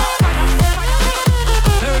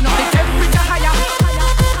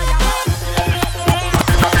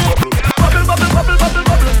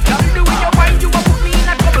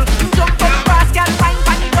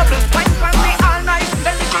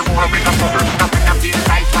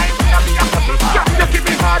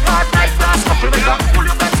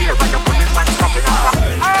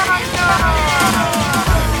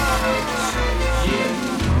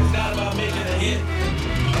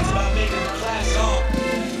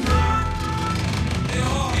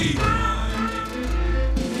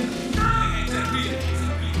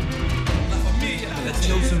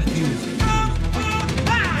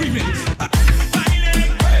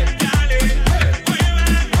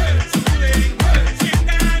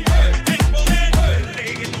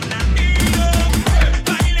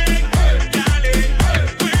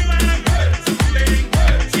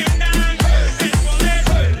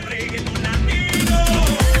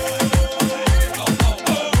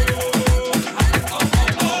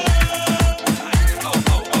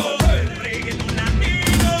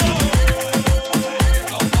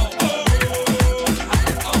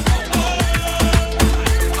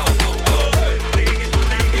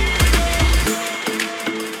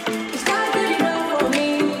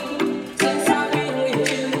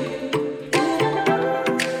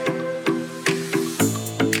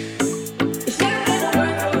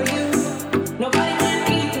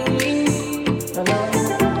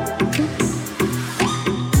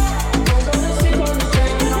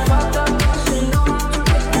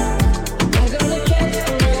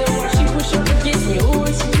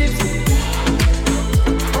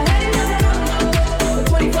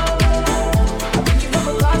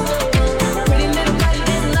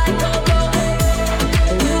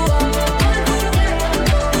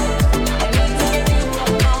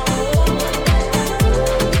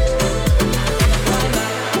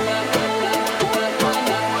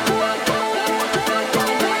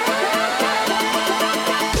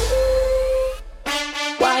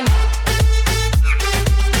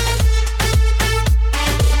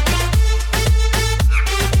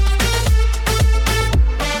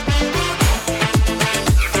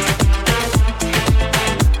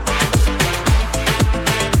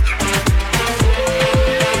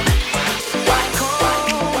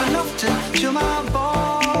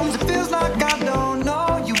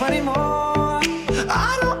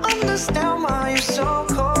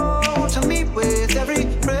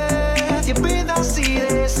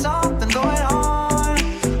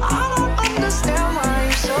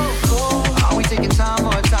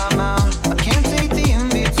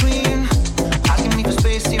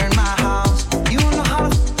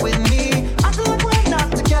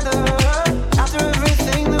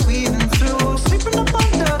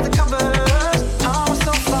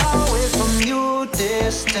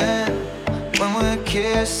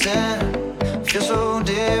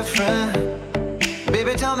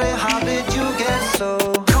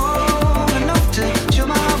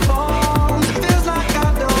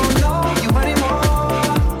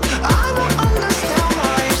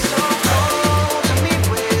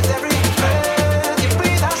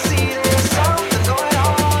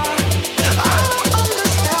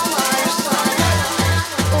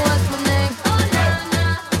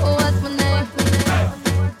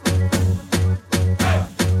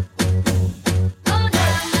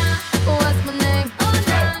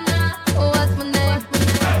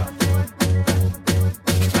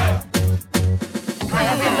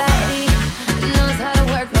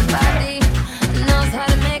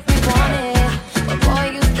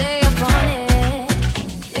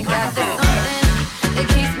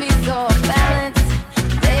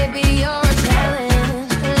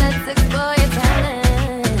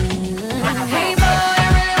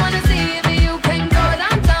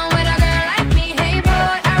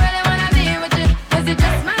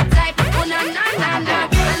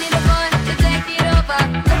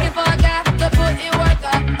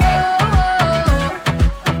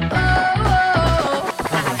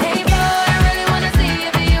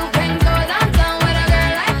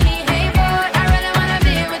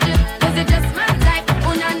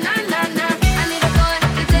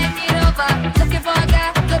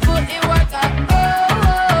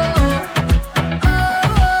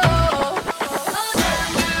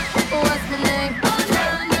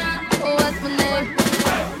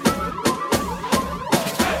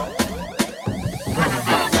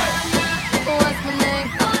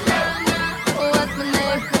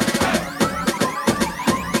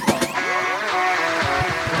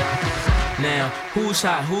Who's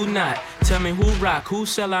hot, who not? Tell me who rock, who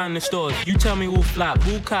sell out in the stores. You tell me who flop,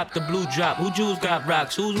 who cop the blue drop, who jewels got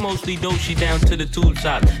rocks, who's mostly doshi down to the tool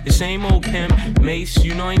top. The same old pimp, Mace,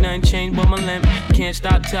 you know ain't nothing changed but my limp. Can't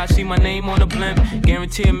stop till I see my name on the blimp.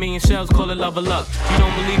 Guarantee $1 million sales, call it love or luck. You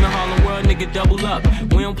don't believe in Harlem World, nigga, double up.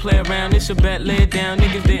 We don't play around, it's a bet, lay it down.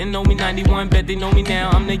 Niggas didn't know me 91, bet they know me now.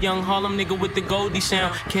 I'm the young Harlem nigga with the Goldie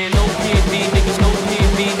sound. Can't no P&D, niggas no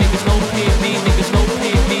P&D, niggas no P&D, niggas no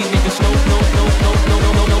P&D, niggas no P&D,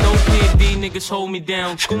 niggas hold me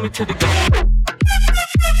down, school me to the ground.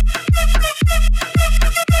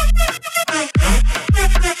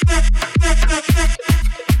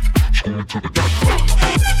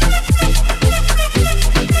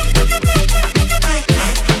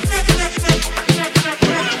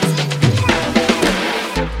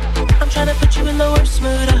 I'm trying to put you in the worst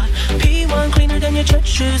mood, P1 cleaner than your church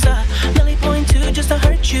shoes, Millie point 2 just to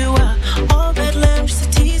hurt you, all red lamb just to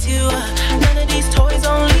tease you, none of these toys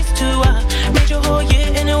on lease to, made your whole year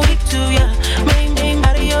in a week too, main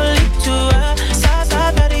out of your league too, side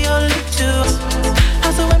out of your league too,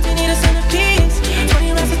 house so empty need a centerpiece,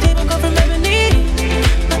 20 racks a table go from ebony,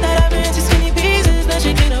 but that average is skinny pieces, now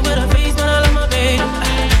she clean up with her face, but I love my babe,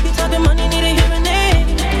 you talking money need a hearing aid,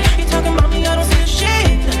 you talking about me I don't see a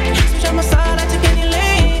shade, switch on my side I take any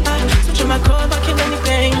lane, switch on my car if I kill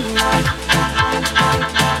anything.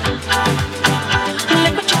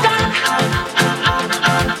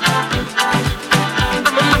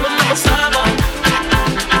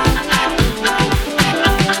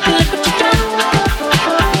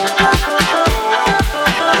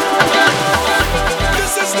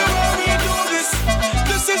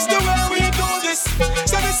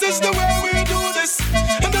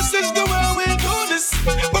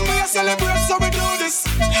 Celebrate, so we do this.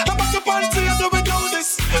 I'm back up on tea, so we do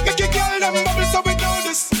this. Make your girl them bubble, so we do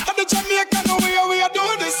this. At the Jamaican way, we are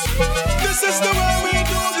doing this. This is the way we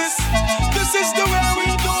do this. This is the way we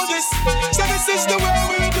do this. So this is the way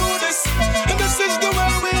we do this. And this is the way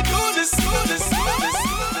we do this. Do this, do this,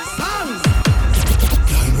 do this.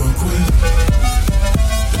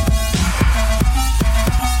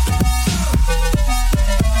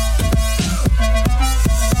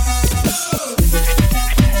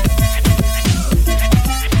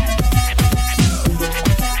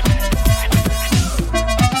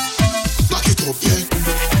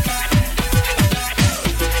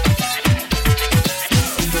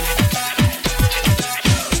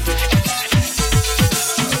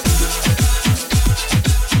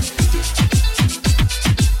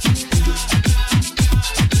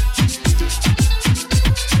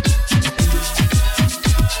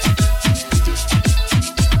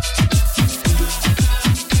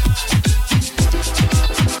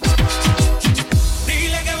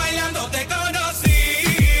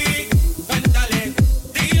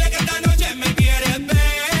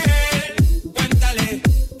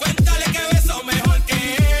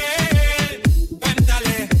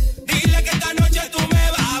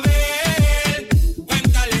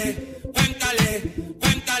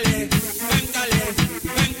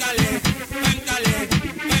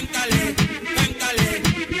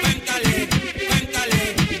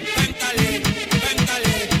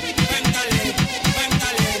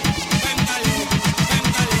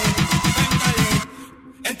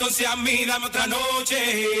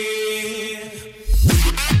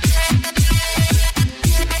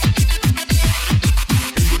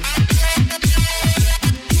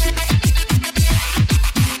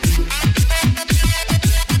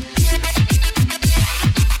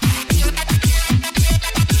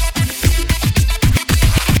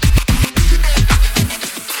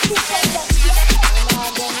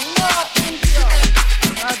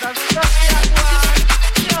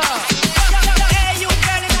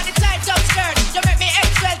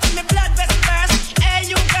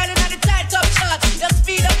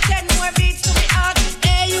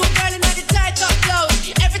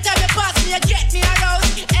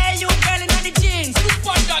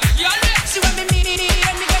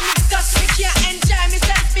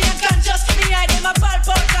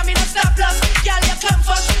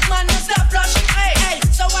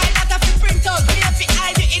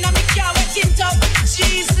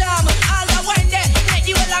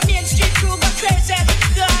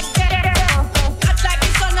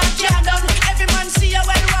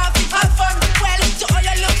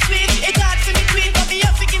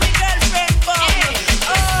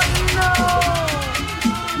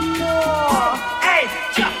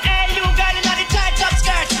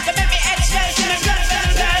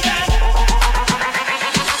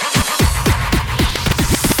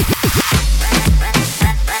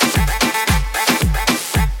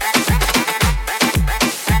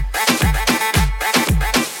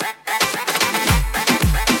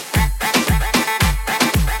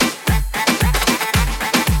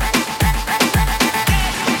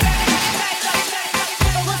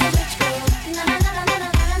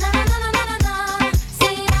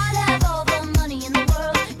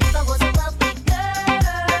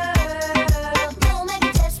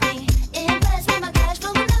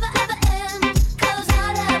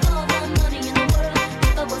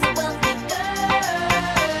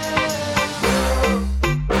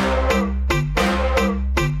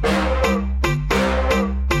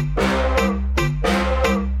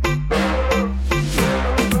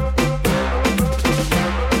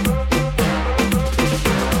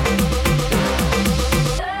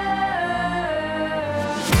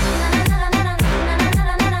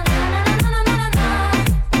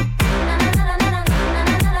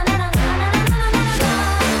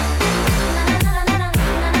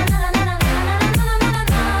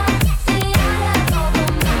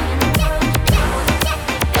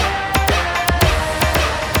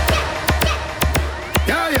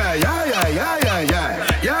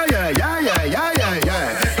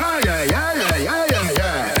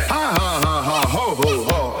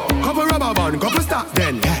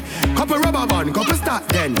 a van, couple start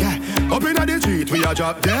then, yeah. Up inna the street, we a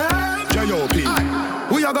drop dead. J.O.P.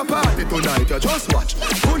 We a go party tonight, you just watch.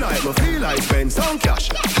 Tonight me feel like spend some cash.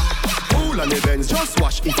 Cool on the Benz, just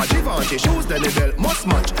wash. If a Givenchy shoes, then the belt must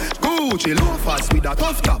match. Gucci loafers with a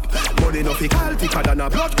tough top. Money no fi call thicker than a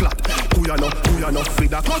blood clot. Who you know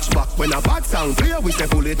with a clutch back. When a bad sound play, we say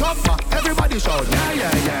pull it up back. Everybody shout, yeah,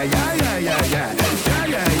 yeah, yeah, yeah, yeah, yeah, yeah. Yeah,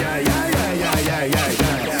 yeah, yeah, yeah, yeah, yeah, yeah,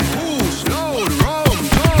 yeah, yeah. Push, load, rum,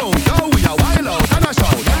 down, down, we a wild out and a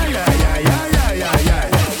shout. Yeah, yeah, yeah, yeah, yeah, yeah, yeah.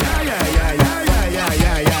 Yeah, yeah, yeah, yeah, yeah, yeah,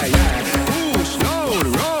 yeah, yeah, yeah. Push, load,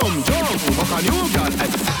 rum, jump, fuck a new girl.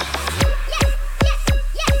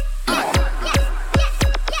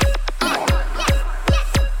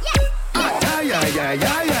 Yeah, yeah,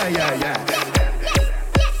 yeah, yeah, yeah, yeah.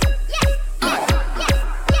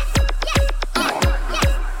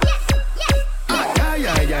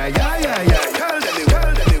 Yeah, yeah, yeah, yeah, yeah. Girl, them,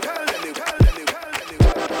 girl, them, girl, them, girl, them, girl, them.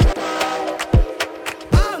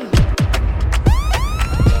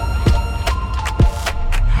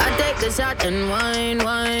 I take the shot and wine,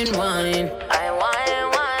 wine, wine. I wine,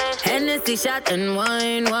 wine. Hennessy shot and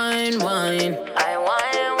wine, wine, wine. I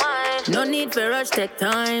wine, wine. No need for rush, take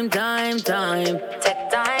time, time, time. Take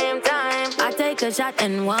time, time. I take a shot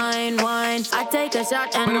and wine, wine. I take a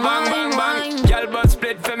shot and wine, wine. Girl, but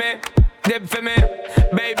split for me, dip for me.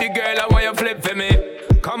 Baby girl, I want you flip for me.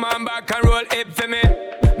 Come on back and roll it for me.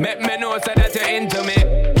 Make me know so that you're into me.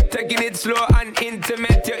 Taking it slow and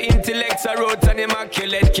intimate. Your intellect's a roots and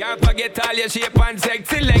immaculate. Can't forget all your shape and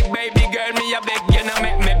sexy leg. Baby girl, me a beg, you know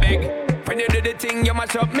make me beg. When you do the thing, you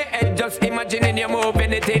mash up me head. Just imagining you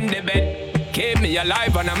moving it in the bed. Keep me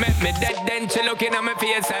alive and I make me dead. Then she looking at my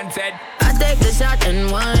face and said, I take the shot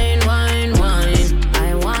and wine, wine, wine.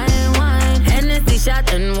 I wine, wine. Hennessy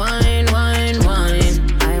shot and wine, wine,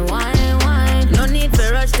 wine. I wine, wine. No need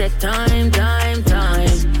for rush, take time, time,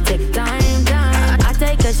 time. Take time, time. I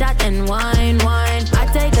take a shot and wine, wine. I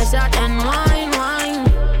take a shot and wine,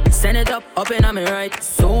 wine. Send it up in on me right.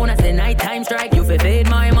 Soon as the night time strike, you fi fade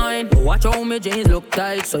my mind. Watch how me jeans look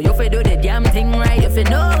tight, so you fi do the damn thing right. You fi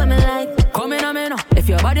know what me like. Come in on me now, if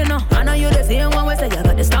your body know. I know you the same one way, say you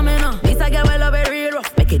got the stamina. This I get well over real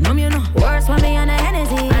rough, make it numb, you know. Worse for me on the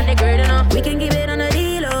Hennessy, and the grade enough. We can give it on the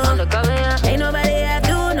deal, on the cover, yeah. Ain't nobody have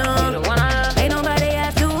to know. You the one I love. Ain't nobody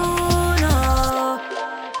have to know.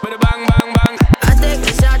 But bang, bang, bang. I take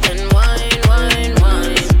the shot and wine, wine,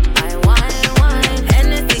 wine. I wine, wine.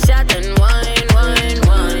 Hennessy shot and wine, wine,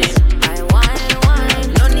 wine. I wine, wine.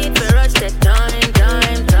 No need for rush, take time,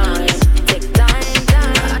 time, time. Take time,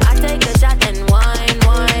 time. I take a shot and wine,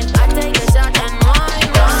 wine. I take a shot and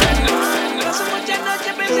wine, wine. Paso muchas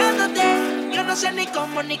noches pensándote. Yo no sé ni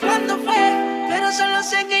cómo ni cuándo fue, pero solo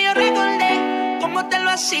sé que yo recordé cómo te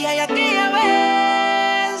lo hacía y aquella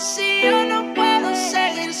vez. Si yo no puedo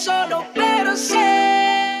seguir solo, pero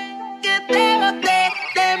sé que te boté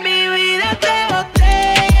de mi vida, te boté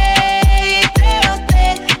y te boté.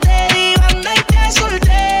 Te di banda y te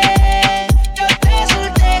solté. Yo te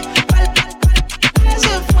solté, usted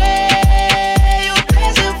se fue, y usted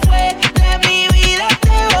se fue. De mi vida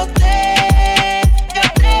te boté, yo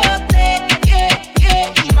te boté, yeah,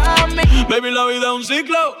 mami. Baby, la vida es un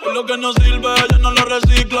ciclo, y lo que no sirve yo no lo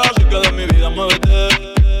reciclo. Así que de mi vida muévete,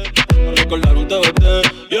 a recordar un TBT,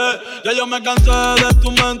 yeah. Ya yo me cansé de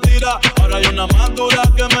tu mentira, ahora hay una más dura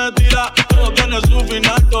que me tira. Todo tiene su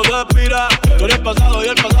final, todo expira. Tú eres pasado y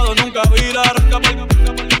el pasado nunca vira. Arranca pa'l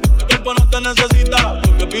cuerpo no te necesita.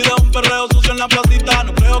 Lo que pide es un perreo sucio en la placita.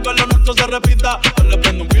 No creo que lo nuestro se repita. Yo le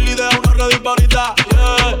prendo un kill y dejo una ready pa' ahorita,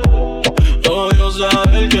 yeah. Odio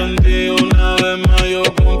saber que en ti una vez más yo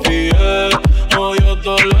confié. Odio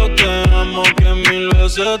todos los te amo que mil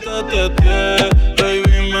veces te testé.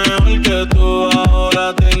 Baby, mejor que tú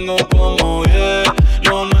ahora tengo como 10.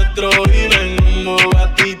 Lo nuestro ir en un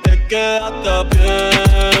Bugatti, te quedaste a pie.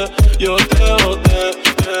 Yo te boté,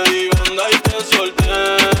 te di banda y te solté.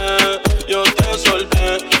 Yo te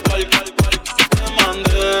solté, cual te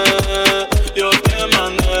mandé. Yo te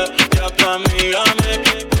mandé, ya tu amiga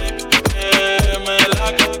me la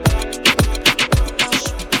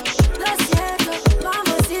Lo siento,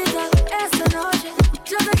 mamacita, esta noche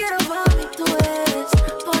yo te quiero pa' mí, tú eres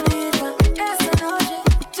bonita. Esta noche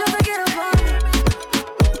yo te quiero pa' mí.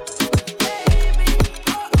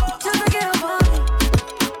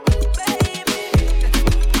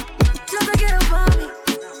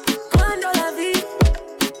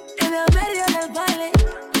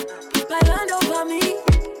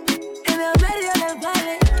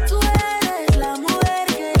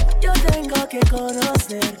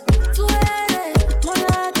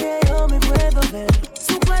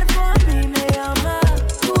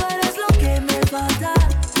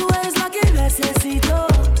 necesito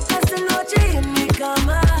esta noche en mi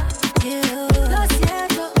cama. Yeah. Lo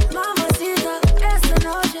siento, mamacita, esta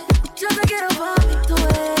noche yo te quiero para mí. Tú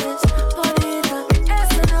eres bonita,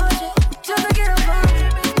 esta noche yo te quiero para mí.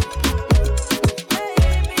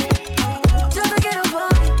 Yo te quiero para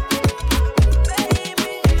mí,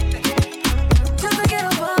 yo te quiero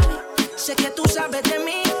para mí. Sé que tú sabes de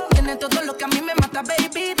mí, tienes todo lo que a mí me mata,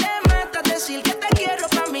 baby. Te mata decir que te quiero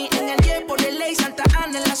para mí. En el jet por el ley, Santa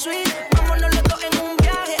Ana en la suite. Vámonos los dos en un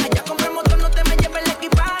viaje. Allá compramos todo, no te me lleves el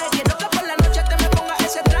equipaje. Quiero que por la noche te me pongas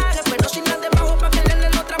ese traje, pero sin nada debajo pa' que el nene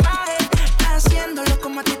no trabaje. Haciéndolo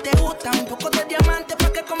como a ti te gusta, un poco de diamante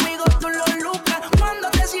pa' que conmigo tú lo lucas. Cuando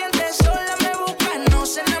te sientes sola me buscas, no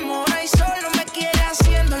se enamora y solo me quiere.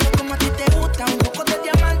 Haciéndolo como a ti te gusta, un poco de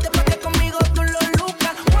diamante pa' que conmigo tú lo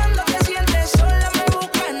lucas. Cuando te sientes sola me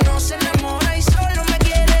buscas, no se enamora y solo me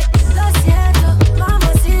quiere. Lo siento,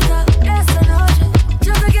 mamacita, esta noche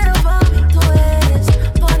yo te quiero para mí. Tú eres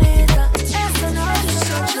bonita, esta noche.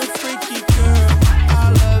 Such a freaky girl, I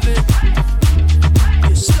love it.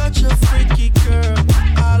 You're such a freaky girl,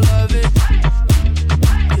 I love it.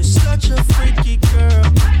 You're such a freaky girl,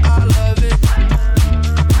 I love it.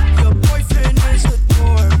 Your boyfriend is a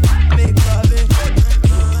dork, make love it.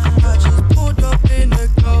 I just pulled up in the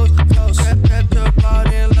coast, stepped up out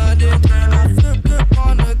in London. I flipped up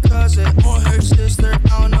on a cousin or her sister, I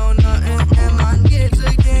don't know nothing. And my kids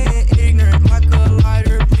are getting ignorant, like a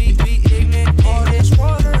lighter, be ignorant. All this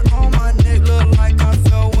water on my neck look like I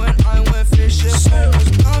fell when I went fishing.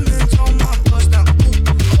 Someone's coming on my bus now. Ooh,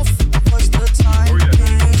 what's the time?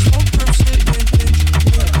 Smoke sitting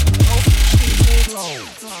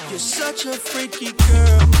You're such a freaky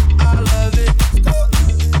girl, I love it.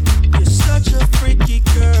 You're such a freaky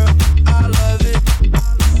girl, I love it.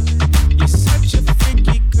 You're such a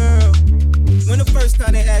freaky girl. When the first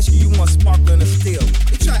time they ask you want sparkling or still,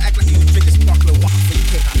 they try to act like you was drinking sparkling water before you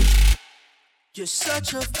came out here. You're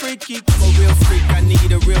such a freaky. I'm a real freak, I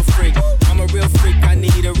need a real freak. I'm a real freak, I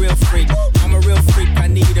need a real freak. I'm a real freak, I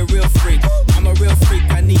need a real freak. I'm a real freak,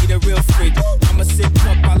 I need a real freak. I'm a sick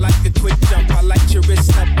pup, I like a quick jump. I like your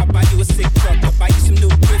wrist up, I buy you a sick truck. I buy you some new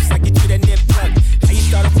grips, I get you that nip plug. How you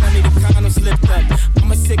started telling me the condom slipped up?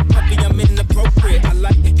 I'm a sick puppy, I'm inappropriate. I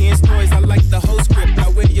like hearing stories, I like the whole script. I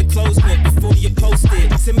wear your clothes knit before you post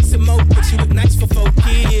it. Send me some more pics, you look nice for 4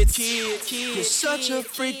 kids. You're such a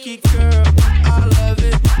freaky girl, I love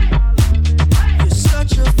it. You're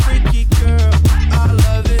such a freaky girl, I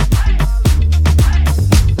love it.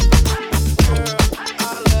 Girl, I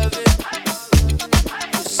love it.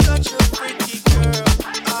 You're such a freaky girl,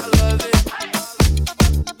 I love it.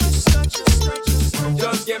 You're such a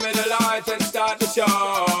Just give me the light and start the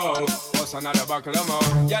show. What's another buckle of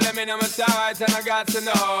more? Yeah, let me know my sides and I got to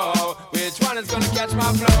know which one is gonna catch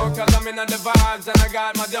my flow. Cause I'm in on the vibes and I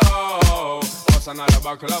got my dough. What's another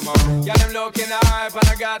buckle of more? Yeah, them looking hype and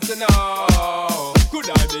I got to know. Could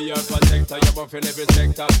I be your protector? You're buff in every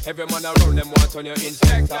sector. Every man around them want on your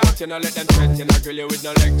inspector. But you know let them threaten, I grill you with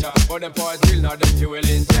no lecture. But them boys drill, not them fuel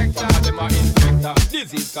injector. Them are inspector,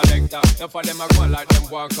 disease collector. Now for them I go like them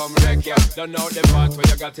walk come wreck ya. Don't know the part where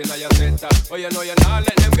you got in your center. Oh you know you're not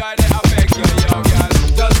let them guide it affect you, yo girl.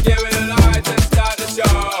 Just give it a light and start the show.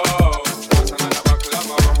 What's another buckle of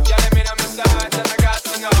more? Yeah, let me know my sides and I got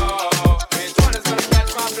to know which one is gonna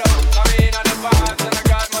catch my flow. I'm in on the vibes and I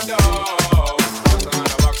got my dough.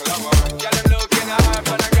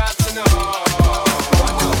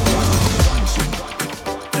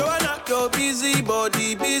 Joanna, your busy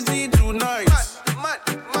body busy tonight.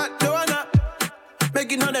 Joanna,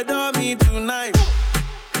 making all the dummy tonight.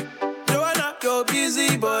 Joanna, your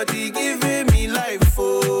busy body giving me life,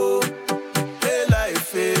 oh, hey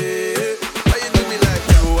life, hey. Why you do me like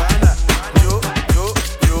Joanna,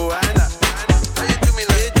 Joanna? Why you do me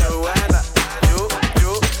like Joanna,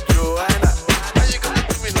 Joanna? How you gonna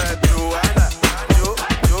do me like Joanna,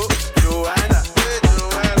 Joanna?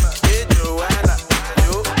 Hey Joanna,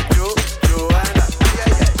 Joanna.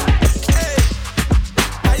 Hey,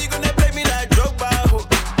 how you gonna play me like Drogba?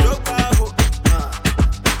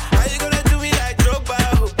 How you gonna do me like Drogba?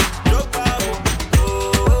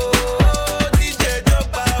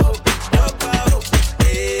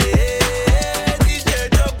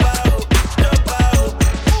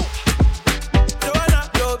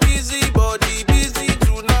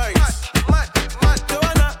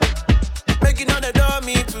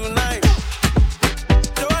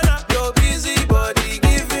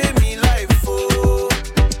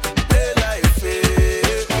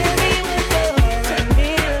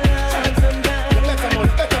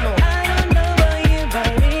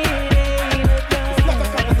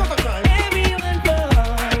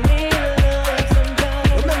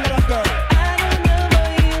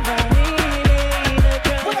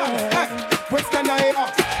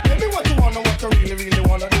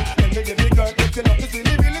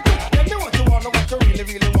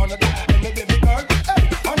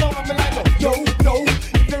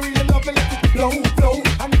 blow, blow.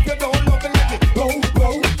 And if you don't love it, let it blow,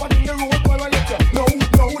 blow. One in the road, boy, I let you blow,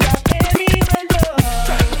 blow. That everywhere go.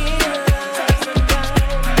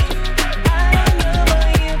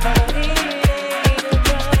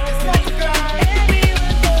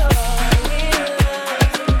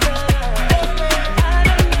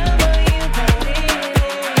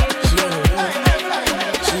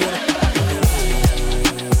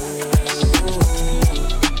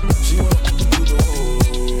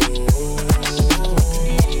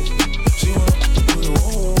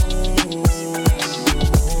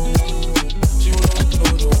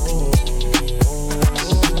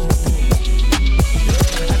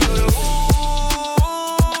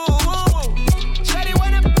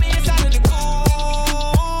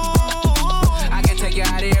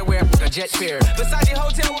 Jet fare, Versace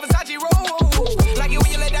hotel with Versace roll. Like it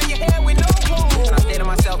when you let down your hair with no clothes. And I say to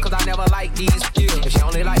myself, cause I never like these. If she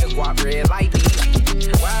only like the guap red like these.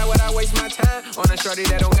 Why would I waste my time on a shorty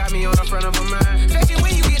that don't got me on the front of her mind? Especially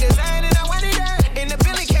when you get designed and I want it down. And the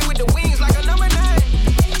Billy came with the wings like a number 9.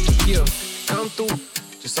 Yeah, come through,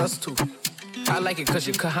 just us two. I like it cause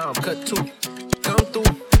you cut how I'm cut too. Come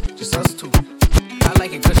through, just us two. I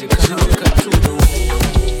like it cause you cut how I'm cut too.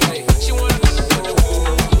 Hey, she wanna put the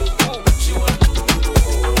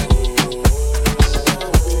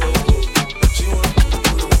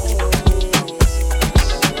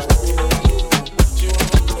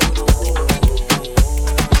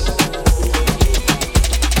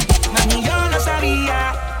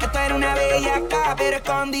pero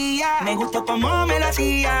escondía. Me gustó como me lo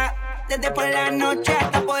hacía, desde por la noche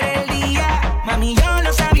hasta por el día. Mami, yo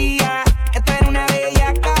lo sabía, que tú eres una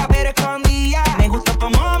bellaca, pero escondía. Me gustó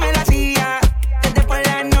como me lo hacía, desde por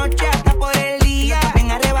la noche hasta por el día.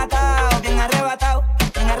 Bien arrebatado, bien arrebatado,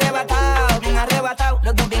 bien arrebatado, bien arrebatado.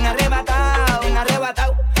 Los dos bien arrebatados, bien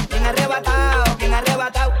arrebatado, bien arrebatado, bien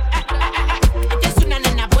arrebatado. Ella es una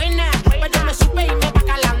nena buena, pero yo me supe y me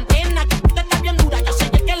baja la antena. Tú estás bien dura, yo soy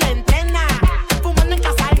el que la entrena. Fumando en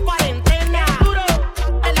casa en cuarentena. Duro,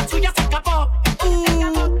 de la suya se escapó.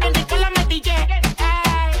 El rico la metillé.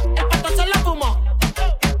 El pato se la fumó.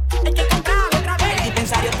 Hay que comprar otra vez. El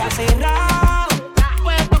dispensario está cerrado.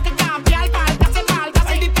 Pues toca cambiar, válgase,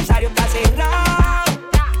 válgase. El dispensario está cerrado.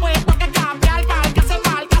 Pues toca cambiar, válgase,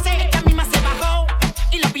 válgase. Ella misma se bajó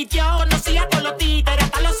y lo pidió. Conocía a todos los títeres,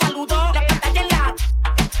 hasta los saludó. La pantalla en la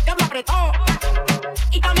diablo apretó.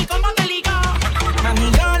 Y Tommy como te ligó.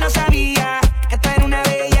 Mami, yo lo sabía, que tú eres una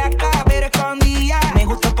bellaca, pero escondía. Me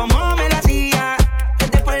gustó como me lo hacía,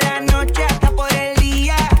 desde por la noche hasta por el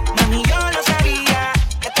día. Mami, yo lo sabía,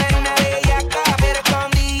 que tú eres una bellaca, pero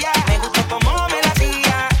escondía. Me gustó como me lo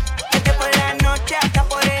hacía, desde por la noche hasta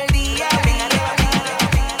por el día.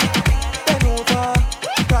 Bend over,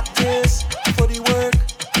 practice for the work,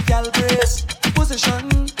 gal brace,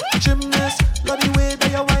 position, gymnast, love the way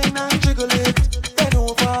that you whine and jiggle it. Bend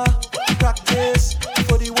over, practice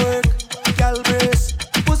for the work, gal brace,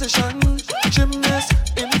 position, gymnast,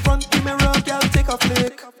 in front the mirror, gal take a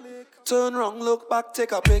flick. Turn round, look back,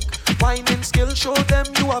 take a pic. Whining skill, show them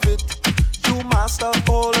you have it. You master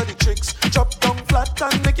all of the tricks. Drop down flat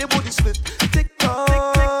and make your body split. Tick tock,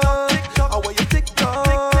 how are you tick tock?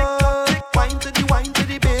 Wine to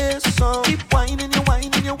the bass song. Keep whining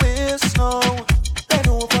your waist now. Bend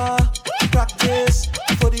over, practice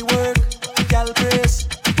for the work, gal brace,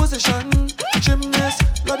 position, gymnast,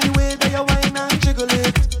 love the way that you whine and jiggle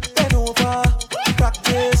it. Bend over,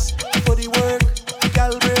 practice for the work,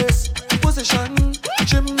 gal brace, position,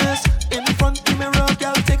 gymnast, in front the mirror,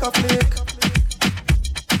 gal take a flick.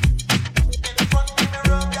 In front the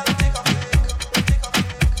mirror, gal take a flick.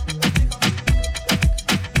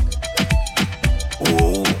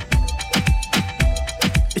 Oh,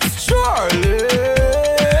 it's Charlie.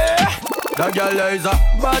 That girl is a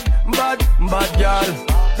bad girl.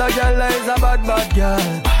 That girl is a bad girl.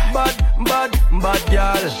 Bad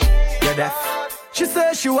girl. Yeah, that. She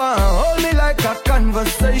says she want hold me like a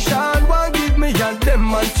conversation. Want give me a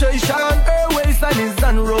demonstration. Her waistline is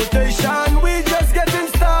on rotation. We just getting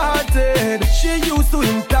started. She used to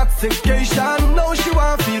intoxication. Now she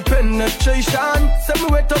want feel penetration. Send me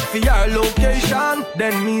wait up for your location.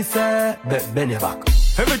 Then me say, bend your back.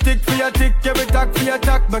 Every tick for your tick, every tack for your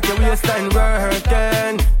tack. Make your waistline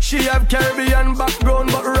working. She have Caribbean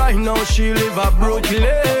background, but right now she live a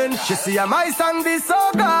Brooklyn. She see my song be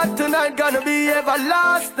so good, tonight gonna be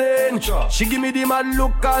everlasting. She give me the mad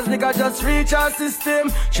look cause nigga just reach her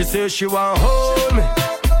system. She say she want hold me,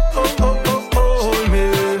 hold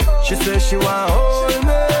me. She say she want hold